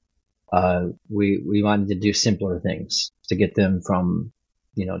well. We wanted to do simpler things to get them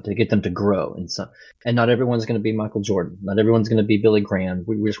to grow. And not everyone's going to be Michael Jordan. Not everyone's going to be Billy Graham.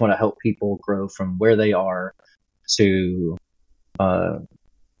 We just want to help people grow from where they are to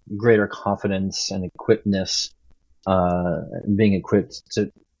greater confidence and equippedness, being equipped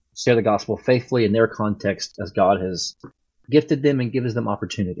to share the gospel faithfully in their context as God has gifted them and gives them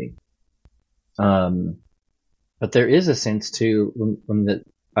opportunity. But there is a sense to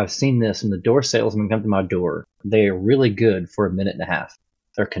I've seen this when the door salesmen come to my door. They are really good for a minute and a half.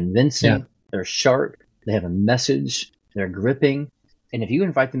 They're convincing. They're sharp. They have a message. They're gripping. And if you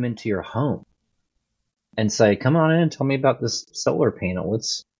invite them into your home and say, come on in and tell me about this solar panel,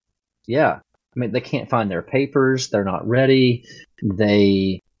 they can't find their papers. They're not ready.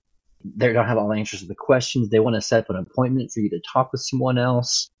 They don't have all the answers to the questions. They want to set up an appointment for you to talk with someone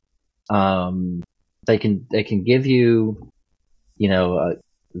else. They can give you,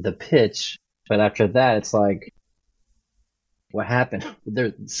 the pitch, but after that, it's like, what happened?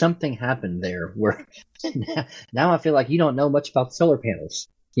 Something happened there where now I feel like you don't know much about solar panels,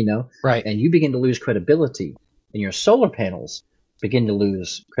 right? And you begin to lose credibility, and your solar panels begin to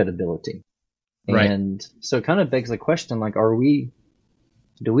lose credibility. Right. And so it kind of begs the question, like,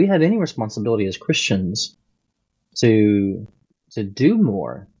 do we have any responsibility as Christians to do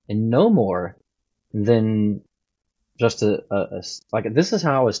more and know more than just like, this is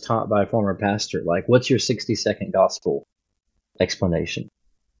how I was taught by a former pastor, like, what's your 60-second gospel explanation?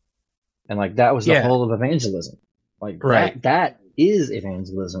 And like, that was the whole of evangelism. Like, that is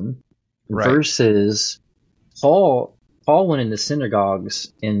evangelism versus Paul went into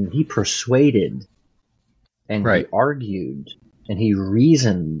synagogues and he persuaded and he argued and he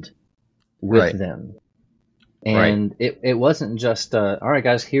reasoned with them. And it wasn't just, all right,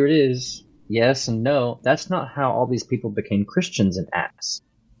 guys, here it is. Yes and no. That's not how all these people became Christians in Acts.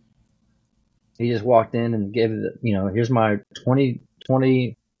 He just walked in and gave here's my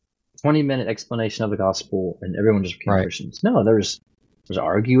 20-minute explanation of the gospel, and everyone just became Christians. No, there's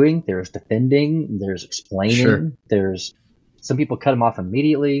arguing, there's defending, there's explaining, there's some people cut him off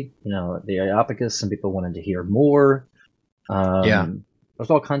immediately. The Areopagus, some people wanted to hear more. There's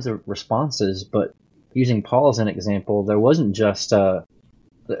all kinds of responses, but using Paul as an example, there wasn't just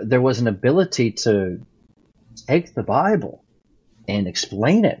there was an ability to take the Bible and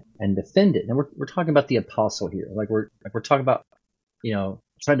explain it and defend it. And we're talking about the apostle here. We're talking about,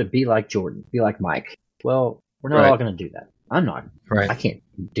 trying to be like Jordan, be like Mike. Well, we're not all going to do that. I'm not. Right. I can't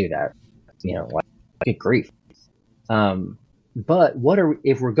do that. I get grief. But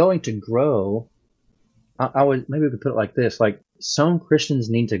if we're going to grow, maybe we could put it like this, like some Christians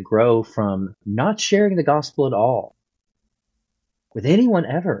need to grow from not sharing the gospel at all with anyone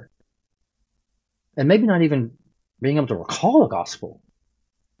ever. And maybe not even being able to recall the gospel,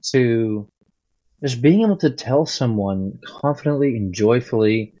 to just being able to tell someone confidently and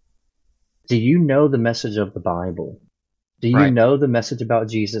joyfully, do you know the message of the Bible? Do you know the message about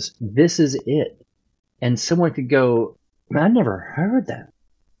Jesus? This is it. And someone could go, man, I never heard that.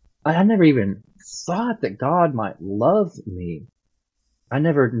 I never even thought that God might love me. I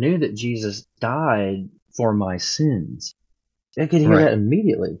never knew that Jesus died for my sins. I could hear that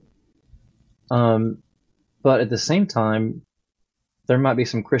immediately. But at the same time, there might be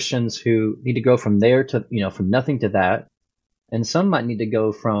some Christians who need to go from there to, from nothing to that. And some might need to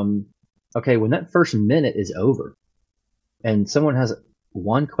go from, okay, when that first minute is over and someone has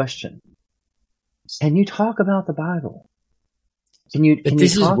one question, can you talk about the Bible? Can you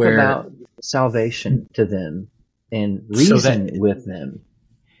talk about salvation to them and reason with them,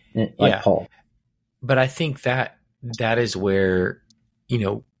 like Paul? But I think that is where,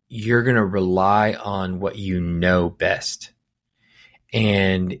 you're going to rely on what you know best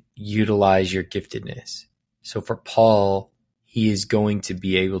and utilize your giftedness. So for Paul, he is going to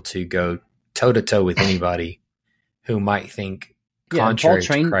be able to go toe to toe with anybody who might think contrary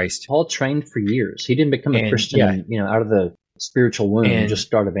to Christ. Paul trained for years. He didn't become a Christian, out of the spiritual womb and just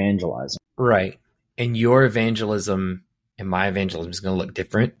start evangelizing. Right. And your evangelism and my evangelism is going to look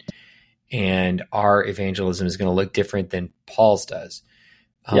different. And our evangelism is going to look different than Paul's does.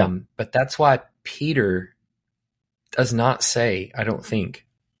 But that's why Peter does not say, I don't think,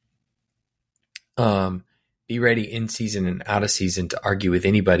 be ready in season and out of season to argue with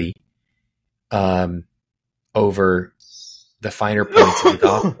anybody over the finer points of the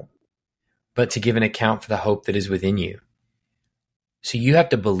gospel, but to give an account for the hope that is within you. So you have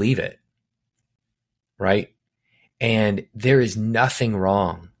to believe it, right? And there is nothing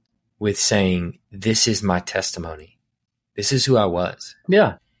wrong with saying, this is my testimony. This is who I was.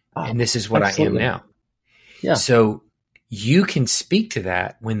 Yeah. And this is what absolutely. I am now. Yeah. So you can speak to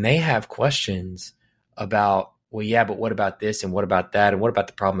that when they have questions about, well, yeah, but what about this and what about that and what about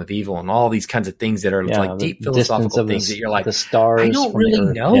the problem of evil and all these kinds of things that are like deep philosophical things that you're like, the stars I don't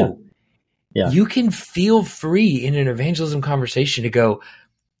really know. Yeah. You can feel free in an evangelism conversation to go,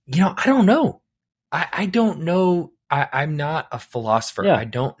 I don't know. I don't know. I'm not a philosopher. Yeah. I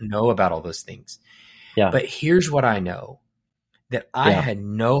don't know about all those things. Yeah. But here's what I know, that I had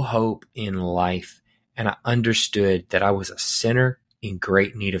no hope in life, and I understood that I was a sinner in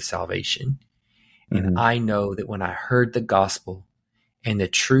great need of salvation. And I know that when I heard the gospel and the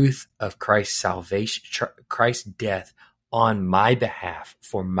truth of Christ's salvation, Christ's death on my behalf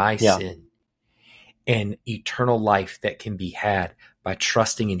for my sin, and eternal life that can be had by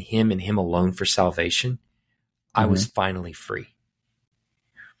trusting in him and him alone for salvation, I was finally free.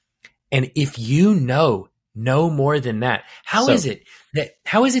 And if you know more than that, how is it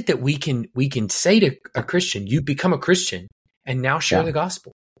that we can say to a Christian, you become a Christian and now share the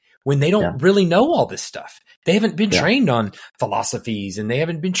gospel, when they don't really know all this stuff? They haven't been trained on philosophies, and they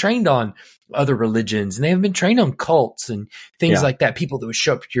haven't been trained on other religions, and they haven't been trained on cults and things like that. People that would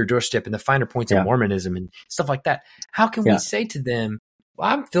show up to your doorstep and the finer points of Mormonism and stuff like that. How can we say to them,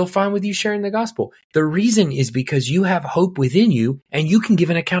 well, I feel fine with you sharing the gospel? The reason is because you have hope within you, and you can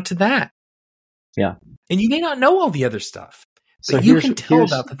give an account to that. Yeah. And you may not know all the other stuff, but you can tell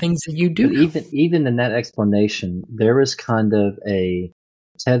about the things that you do. Even in that explanation, there is kind of a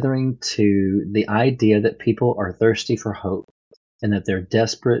tethering to the idea that people are thirsty for hope, and that they're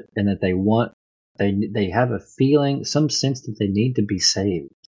desperate, and that they have a feeling, some sense that they need to be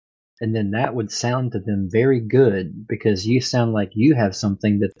saved. And then that would sound to them very good because you sound like you have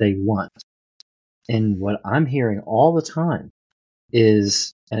something that they want. And what I'm hearing all the time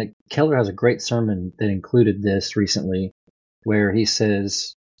is, and Keller has a great sermon that included this recently, where he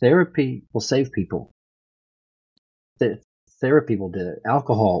says therapy will save people. Therapy will do it.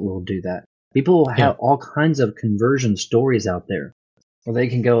 Alcohol will do that. People will have all kinds of conversion stories out there where they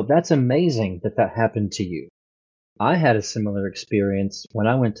can go, that's amazing that happened to you. I had a similar experience when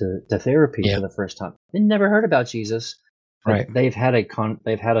I went to therapy for the first time. I never heard about Jesus, Right. they've had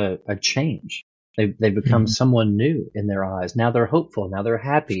a change. They've become someone new in their eyes. Now they're hopeful. Now they're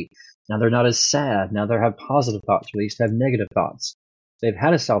happy. Now they're not as sad. Now they have positive thoughts, or they used to have negative thoughts. They've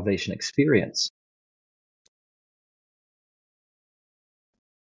had a salvation experience.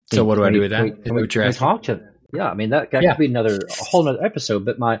 So what do I do with that? Can we talk to them? Yeah, I mean that could be a whole other episode.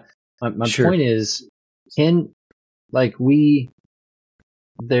 But my point is, do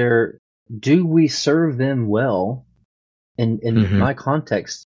we serve them well in my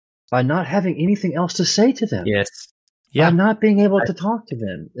context by not having anything else to say to them? Yes. Yeah. By not being able to talk to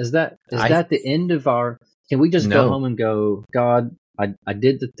them. Is that the end of our, can we just go home and go, God, I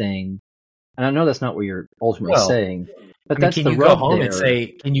did the thing. And I know that's not what you're ultimately saying, but that's the rub there.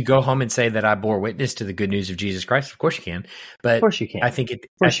 Can you go home and say that I bore witness to the good news of Jesus Christ? Of course you can. But of course you can. I think at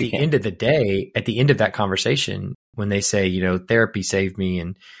the end of the day, at the end of that conversation, when they say, therapy saved me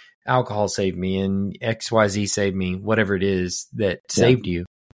and alcohol saved me and XYZ saved me, whatever it is that saved you,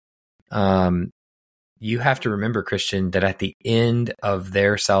 you have to remember, Christian, that at the end of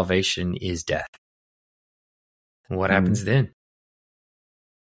their salvation is death. What happens then?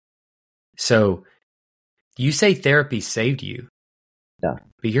 So you say therapy saved you, but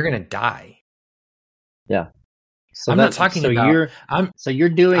you're going to die. Yeah. So I'm not talking about. You're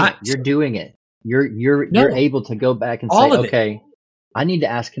doing it. You're able to go back and say, okay, I need to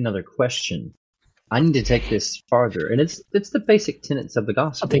ask another question. I need to take this farther, and it's the basic tenets of the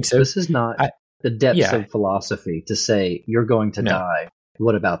gospel. I think so. This is not the depths of philosophy to say you're going to die.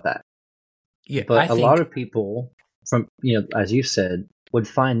 What about that? Yeah, but a lot of people, from as you said, would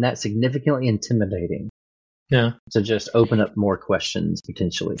find that significantly intimidating. Yeah. To just open up more questions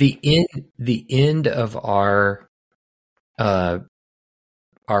potentially. The end of our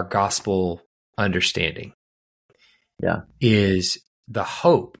gospel understanding. Yeah. Is the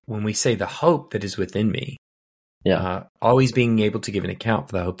hope. When we say the hope that is within me. Yeah. Always being able to give an account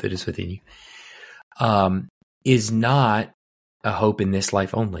for the hope that is within you. Is not a hope in this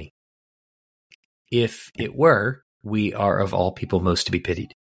life only. If it were, we are of all people most to be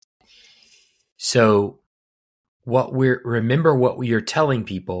pitied. So remember what you're telling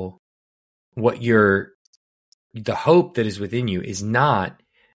people, the hope that is within you is not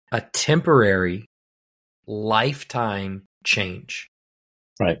a temporary lifetime change.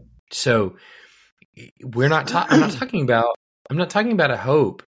 Right. So I'm not talking about a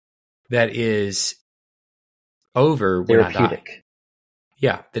hope that is over when I die.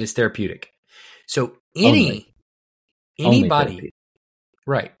 Yeah, that is therapeutic. So anybody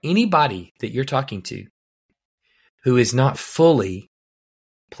that you're talking to who is not fully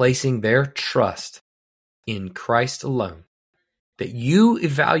placing their trust in Christ alone, that you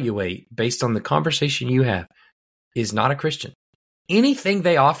evaluate based on the conversation you have, is not a Christian. Anything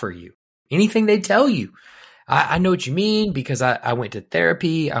they offer you, anything they tell you, I know what you mean because I went to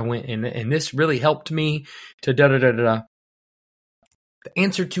therapy, I went and this really helped me to da-da-da-da-da. The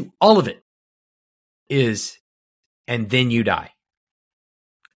answer to all of it is, and then you die.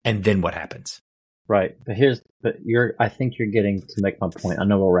 And then what happens? Right. I think you're getting to make my point. I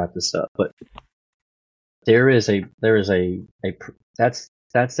know we'll wrap this up, but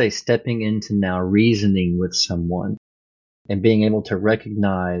that's a stepping into now reasoning with someone and being able to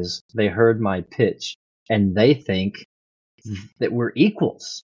recognize they heard my pitch and they think that we're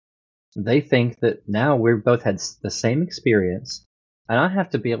equals. They think that now we've both had the same experience, and I have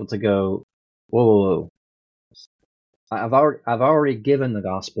to be able to go, whoa. I've already given the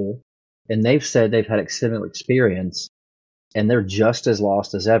gospel, and they've said they've had a similar experience, and they're just as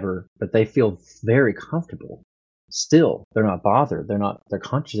lost as ever, but they feel very comfortable. Still, they're not bothered. Their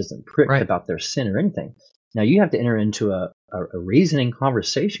conscience isn't pricked about their sin or anything. Now you have to enter into a reasoning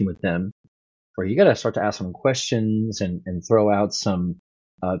conversation with them, where you got to start to ask some questions and throw out some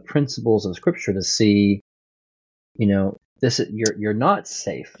principles of Scripture to see, you're not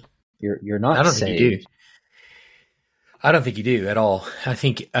safe. You're not. I don't saved. think you do. I don't think you do at all. I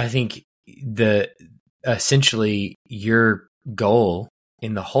think essentially your goal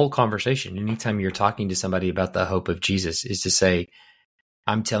in the whole conversation, anytime you're talking to somebody about the hope of Jesus, is to say,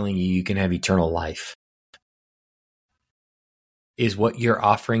 I'm telling you can have eternal life. Is what you're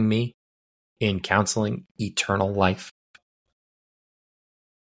offering me in counseling eternal life?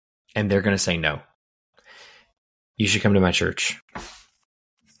 And they're going to say no. You should come to my church.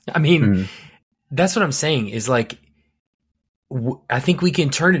 I mean, that's what I'm saying is like, I think we can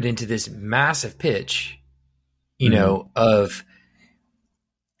turn it into this massive pitch, of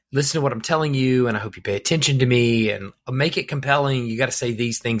listen to what I'm telling you, and I hope you pay attention to me and make it compelling. You got to say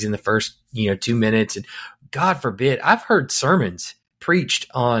these things in the first, 2 minutes. And God forbid, I've heard sermons preached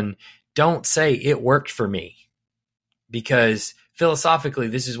on, don't say it worked for me. because philosophically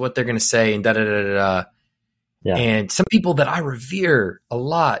this is what they're going to say and da-da-da-da-da. Yeah. And some people that I revere a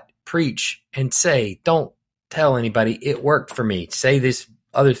lot preach and say, don't tell anybody, it worked for me. Say this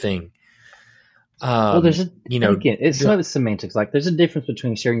other thing. Well, there's again, it's some of the semantics. Like, there's a difference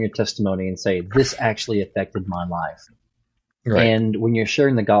between sharing your testimony and say, this actually affected my life. Right. And when you're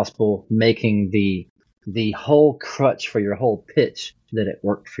sharing the gospel, making the whole crutch for your whole pitch that it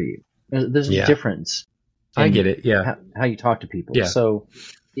worked for you. There's a difference. I get it. Yeah. How you talk to people. Yeah. So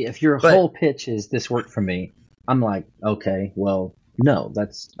if your whole pitch is this worked for me, I'm like, okay, well, no,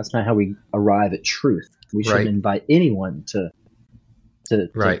 that's not how we arrive at truth. We shouldn't invite anyone to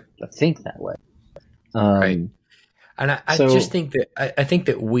think that way. Right. And I just think that I think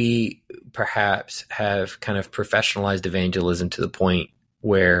that we perhaps have kind of professionalized evangelism to the point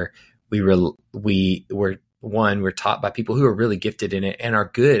where we're taught by people who are really gifted in it and are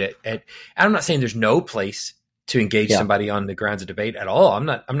good at I'm not saying there's no place to engage somebody on the grounds of debate at all. I'm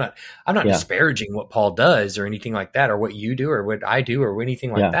not disparaging what Paul does or anything like that, or what you do or what I do or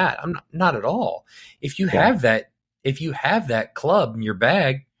anything like that. I'm not at all. If you have that club in your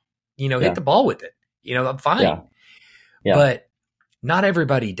bag, hit the ball with it. I'm fine. Yeah. But not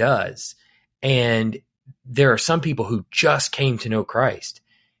everybody does. And there are some people who just came to know Christ.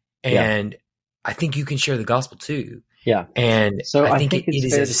 And I think you can share the gospel too. Yeah. And so I think it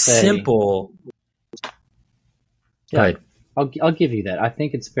is as simple. Yeah, I'll give you that. I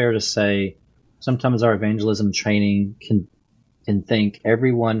think it's fair to say sometimes our evangelism training can think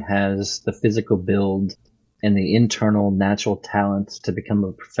everyone has the physical build and the internal natural talents to become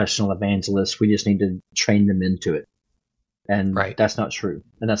a professional evangelist. We just need to train them into it. And that's not true.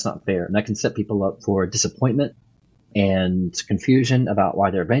 And that's not fair. And that can set people up for disappointment and confusion about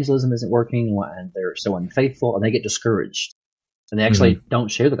why their evangelism isn't working and they're so unfaithful, and they get discouraged. And they actually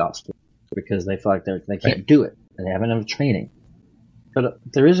don't share the gospel because they feel like they can't do it and they haven't enough training. But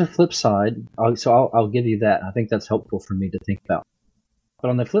there is a flip side. I'll give you that. I think that's helpful for me to think about. But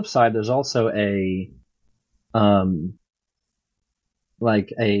on the flip side, there's also a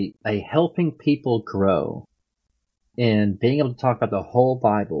helping people grow and being able to talk about the whole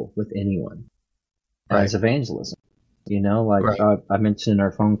Bible with anyone as evangelism. I mentioned in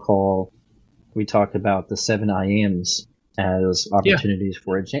our phone call, we talked about the 7 I Ams as opportunities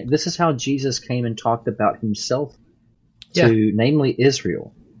for a change. This is how Jesus came and talked about himself to namely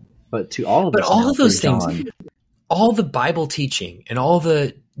Israel, but to all of us. But all of those things, all the Bible teaching and all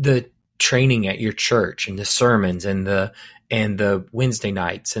the training at your church and the sermons and the Wednesday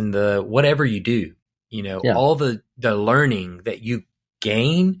nights and the whatever you do, all the learning that you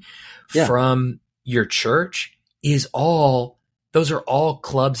gain from your church those are all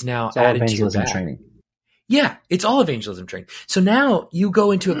clubs now added to your bag. Training. Yeah, it's all evangelism training. So now you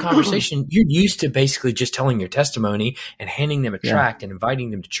go into a conversation, you're used to basically just telling your testimony and handing them a tract and inviting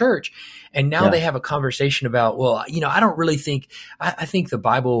them to church. And now they have a conversation about, well, I don't really think, I think the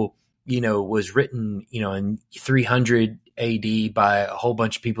Bible, was written, in 300 AD by a whole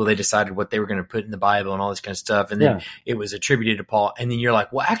bunch of people. They decided what they were going to put in the Bible and all this kind of stuff. And then it was attributed to Paul. And then you're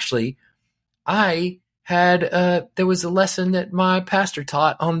like, well, actually, there was a lesson that my pastor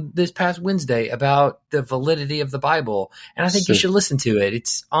taught on this past Wednesday about the validity of the Bible. And I think you should listen to it.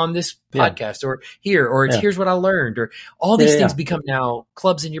 It's on this podcast or here, or it's here's what I learned, or all these things become now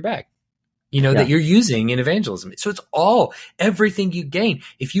clubs in your bag, that you're using in evangelism. So it's everything you gain.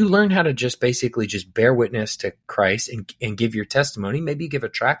 If you learn how to just basically just bear witness to Christ and give your testimony, maybe you give a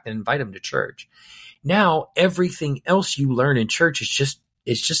tract and invite them to church. Now, everything else you learn in church is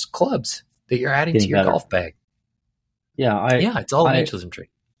just clubs that you're adding to your golf bag. Yeah, it's all evangelism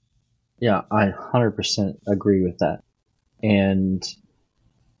training. Yeah, I 100% agree with that.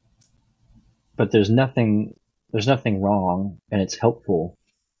 But there's nothing wrong, and it's helpful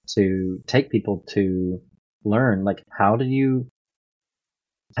to take people to learn, like, how do you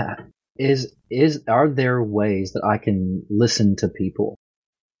are there ways that I can listen to people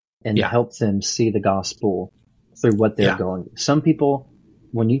and help them see the gospel through what they're going through? Some people,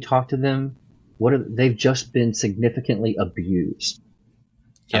 when you talk to them, they've just been significantly abused.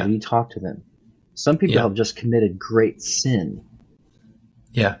 How do you talk to them? Some people have just committed great sin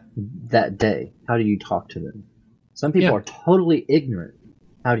that day. How do you talk to them? Some people are totally ignorant.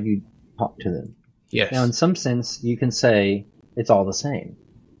 How do you talk to them? Yes. Now, in some sense, you can say it's all the same.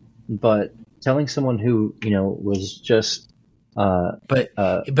 But telling someone who, was just abused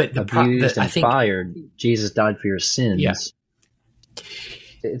and fired, Jesus died for your sins.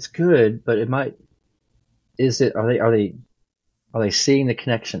 It's good, but it might. Are they seeing the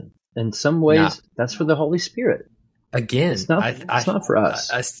connection? In some ways, that's for the Holy Spirit. Again, it's not for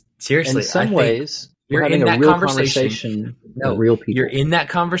us. Seriously, in some ways, You're having a real conversation with real people. You're in that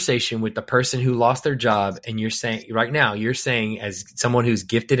conversation with the person who lost their job, and you're saying right now, you're saying as someone who's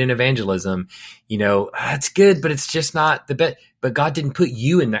gifted in evangelism, it's good, but it's just not the best. But God didn't put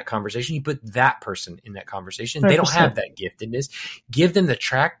you in that conversation. He put that person in that conversation. 100%. They don't have that giftedness. Give them the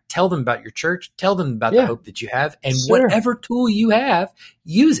track. Tell them about your church. Tell them about the hope that you have. And whatever tool you have,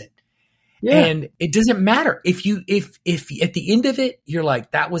 use it. Yeah. And it doesn't matter if at the end of it, you're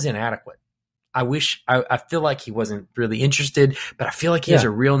like, that was inadequate. I feel like he wasn't really interested, but I feel like he has a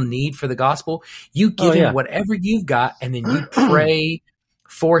real need for the gospel. You give him whatever you've got, and then you pray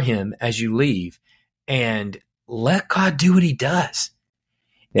for him as you leave, and let God do what he does.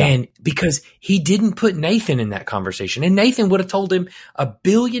 Yeah. And because he didn't put Nathan in that conversation, and Nathan would have told him a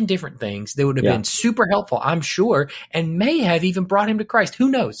billion different things that would have been super helpful, I'm sure, and may have even brought him to Christ. Who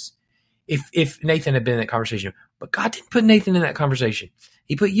knows if Nathan had been in that conversation, but God didn't put Nathan in that conversation.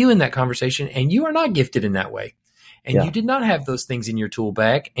 He put you in that conversation, and you are not gifted in that way. And you did not have those things in your tool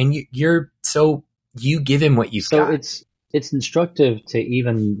bag, and you give him what you've got. So it's instructive to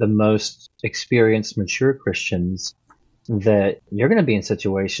even the most experienced, mature Christians that you're going to be in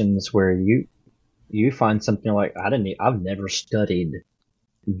situations where you find something like, I've never studied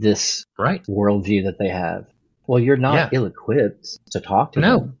this worldview that they have. Well, you're not ill-equipped to talk to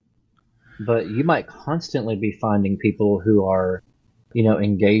them. But you might constantly be finding people who are,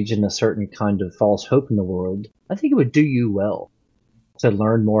 engaged in a certain kind of false hope in the world. I think it would do you well to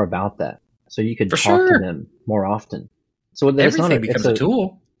learn more about that, so you could talk to them more often. So everything becomes a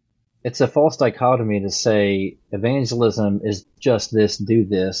tool. It's a false dichotomy to say evangelism is just this, do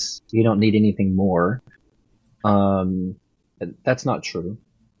this. You don't need anything more. That's not true.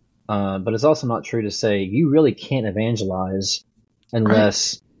 But it's also not true to say you really can't evangelize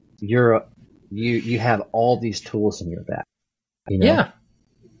unless you have all these tools in your bag. Yeah.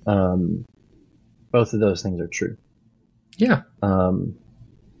 Both of those things are true. Yeah. I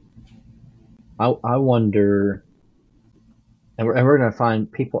wonder, and we're going to find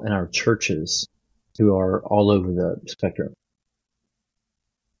people in our churches who are all over the spectrum,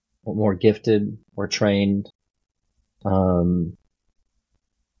 more gifted or trained.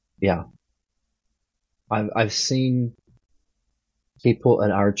 I've seen people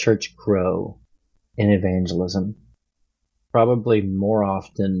at our church grow in evangelism, probably more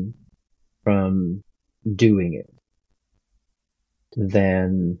often from doing it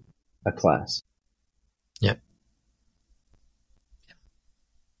than a class. Yep.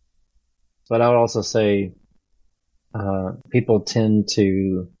 But I would also say people tend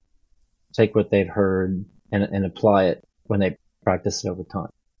to take what they've heard and apply it when they practice it over time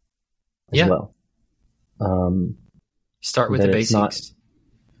as well. Start with the basics.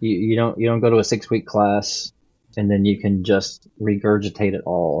 You don't go to a 6-week class and then you can just regurgitate it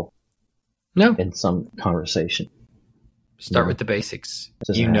all. No. In some conversation. Start with the basics.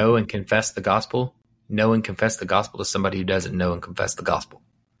 Know and confess the gospel. Know and confess the gospel to somebody who doesn't know and confess the gospel.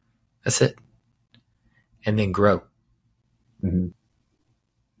 That's it. And then grow. Mm-hmm.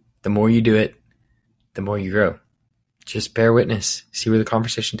 The more you do it, the more you grow. Just bear witness. See where the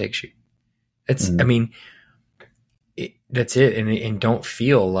conversation takes you. That's, that's it. And don't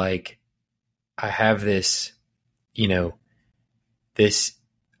feel like I have this, I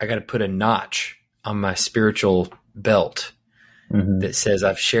got to put a notch on my spiritual belt that says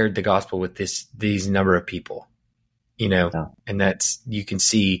I've shared the gospel with these number of people, and that's, you can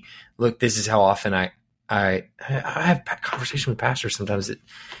see, look, this is how often I have conversation with pastors. Sometimes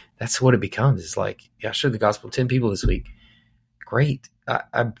that's what it becomes. It's like, I shared the gospel with 10 people this week. Great.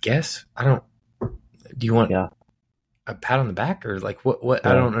 I guess do you want a pat on the back or like what?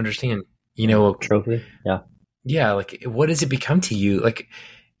 I don't understand, trophy. Yeah. Yeah. Like, what does it become to you? Like,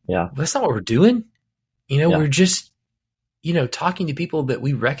 that's not what we're doing. We're just, talking to people that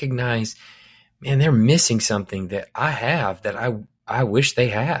we recognize, man, they're missing something that I have that I wish they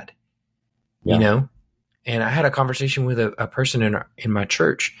had, and I had a conversation with a person in my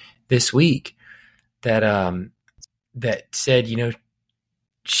church this week that said,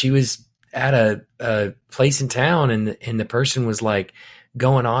 she was at a place in town and the person was like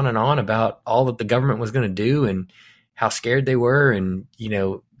going on and on about all that the government was going to do and how scared they were and,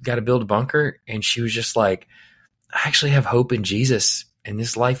 got to build a bunker. And she was just like, I actually have hope in Jesus, and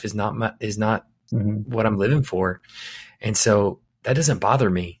this life is not what I'm living for. And so that doesn't bother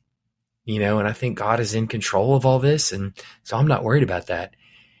me, and I think God is in control of all this. And so I'm not worried about that.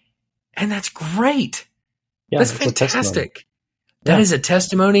 And that's great. Yeah, that's fantastic. That is a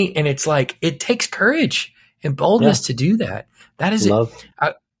testimony. And it's like, it takes courage and boldness to do that. That is love.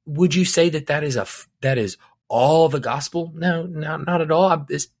 Would you say that is all the gospel? No, not at all.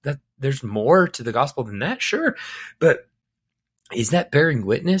 there's more to the gospel than that, sure, but is that bearing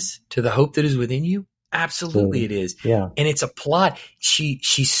witness to the hope that is within you? Absolutely, it is. Yeah, and it's applied. She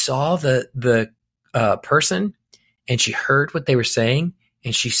saw the person, and she heard what they were saying,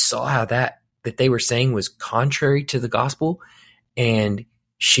 and she saw how that they were saying was contrary to the gospel, and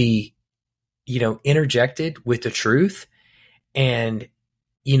she, interjected with the truth, and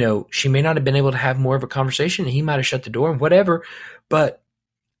she may not have been able to have more of a conversation, and he might have shut the door and whatever, but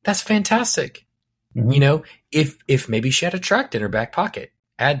that's fantastic. Mm-hmm. If maybe she had a tract in her back pocket,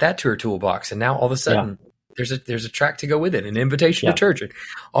 add that to her toolbox, and now all of a sudden there's a tract to go with it, an invitation to church, and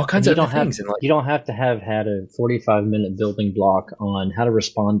all kinds of other things. And you don't have to have had a 45-minute building block on how to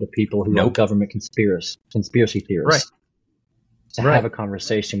respond to people who are government conspiracy theorists to have a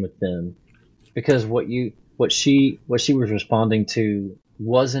conversation with them, because what she was responding to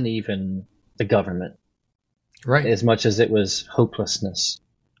wasn't even the government, right? As much as it was hopelessness,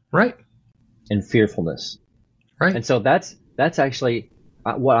 right, and fearfulness, right. And so that's actually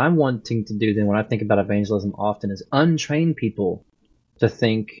what I'm wanting to do. Then, when I think about evangelism, often is untrain people to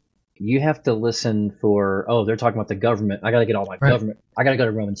think you have to listen for. Oh, they're talking about the government. I got to get all my government. I got to go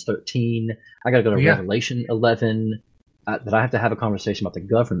to Romans 13. I got to go to Revelation 11. That I have to have a conversation about the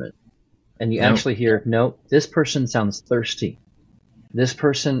government. And you actually hear, no, this person sounds thirsty. This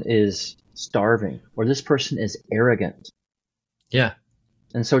person is starving, or this person is arrogant. Yeah.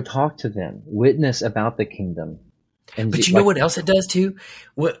 And so talk to them, witness about the kingdom. But you know what else it does too?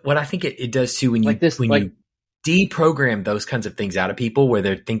 What I think it does too, when you you deprogram those kinds of things out of people, where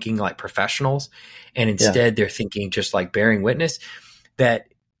they're thinking like professionals, and instead they're thinking just like bearing witness, that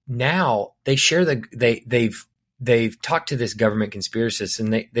now they share they've talked to this government conspiracist,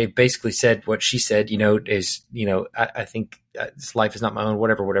 and they basically said what she said, is, I think this life is not my own,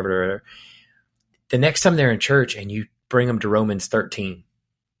 whatever. The next time they're in church and you bring them to Romans 13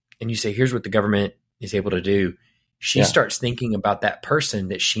 and you say, here's what the government is able to do. She starts thinking about that person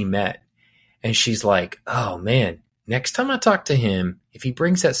that she met. And she's like, oh man, next time I talk to him, if he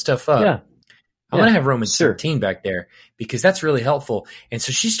brings that stuff up, I'm going to have Romans 13 back there, because that's really helpful. And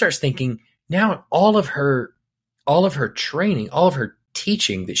so she starts thinking, now all of her training, all of her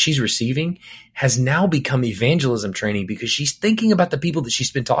teaching that she's receiving has now become evangelism training, because she's thinking about the people that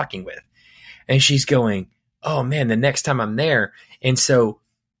she's been talking with. And she's going, oh man, the next time I'm there. And so,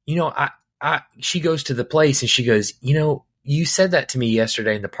 she goes to the place and she goes, you said that to me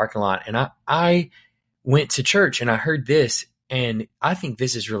yesterday in the parking lot, and I went to church and I heard this, and I think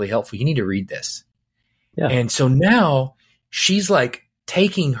this is really helpful. You need to read this. Yeah. And so now she's like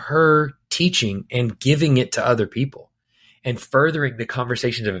taking her teaching and giving it to other people and furthering the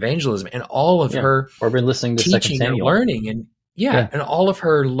conversations of evangelism, and all of her or been listening to teaching and learning, and and all of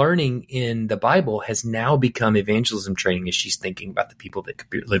her learning in the Bible has now become evangelism training, as she's thinking about the people that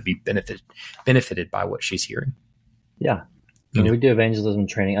could be benefited by what she's hearing. Yeah. When we do evangelism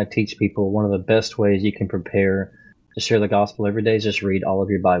training, I teach people one of the best ways you can prepare to share the gospel every day is just read all of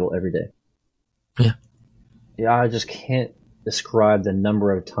your Bible every day. Yeah. Yeah, I just can't describe the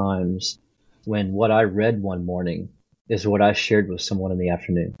number of times when what I read one morning is what I shared with someone in the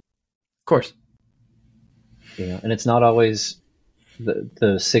afternoon. Of course. And it's not always the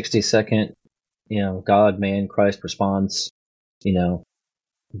 60-second, God, man, Christ response,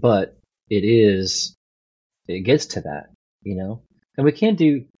 but it gets to that, and we can't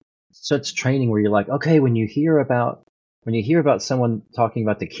do such training where you're like, okay, when you hear about someone talking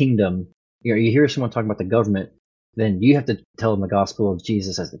about the kingdom, you hear someone talking about the government, then you have to tell them the gospel of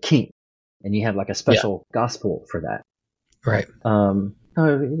Jesus as the king, and you have like a special gospel for that. Right.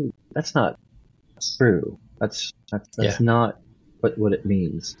 No, that's not true. That's not what it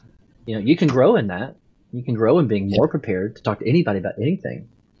means. You can grow in that. You can grow in being more prepared to talk to anybody about anything.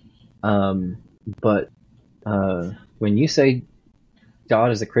 But when you say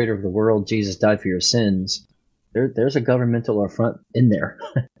God is the creator of the world, Jesus died for your sins, there's a governmental affront in there,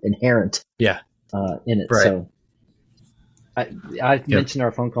 inherent. Yeah. In it. Right. So I mentioned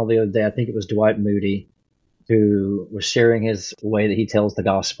our phone call the other day. I think it was Dwight Moody who was sharing his way that he tells the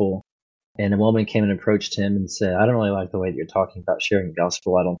gospel. And a woman came and approached him and said, I don't really like the way that you're talking about sharing the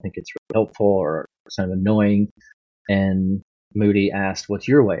gospel. I don't think it's really helpful, or it's kind of annoying. And Moody asked, what's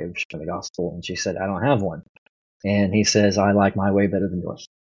your way of sharing the gospel? And she said, I don't have one. And he says, I like my way better than yours.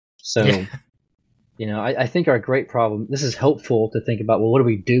 So, I think our great problem, this is helpful to think about, well, what do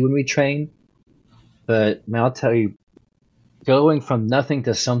we do when we train? But I'll tell you, going from nothing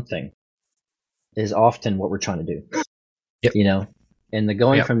to something is often what we're trying to do. Yep. And the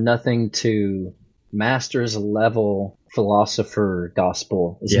going from nothing to master's level philosopher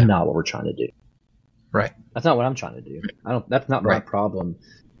gospel is not what we're trying to do. Right. That's not what I'm trying to do. That's not my problem.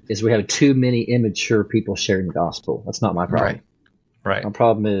 is we have too many immature people sharing the gospel. That's not my problem. Right. My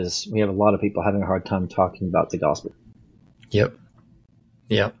problem is we have a lot of people having a hard time talking about the gospel. Yep.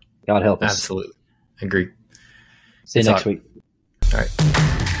 God help us. Absolutely. Agree. See you next week. All right.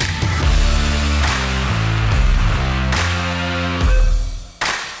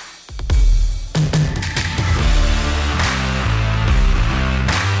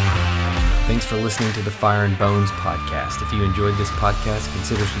 Thanks for listening to the Fire and Bones podcast. If you enjoyed this podcast,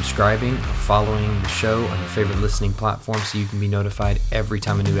 consider subscribing or following the show on your favorite listening platform so you can be notified every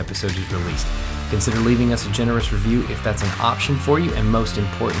time a new episode is released. Consider leaving us a generous review if that's an option for you, and most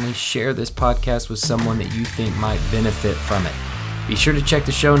importantly, share this podcast with someone that you think might benefit from it. Be sure to check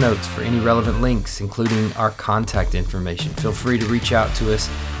the show notes for any relevant links, including our contact information. Feel free to reach out to us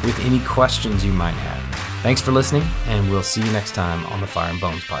with any questions you might have. Thanks for listening, and we'll see you next time on the Fire and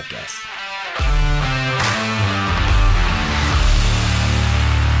Bones podcast.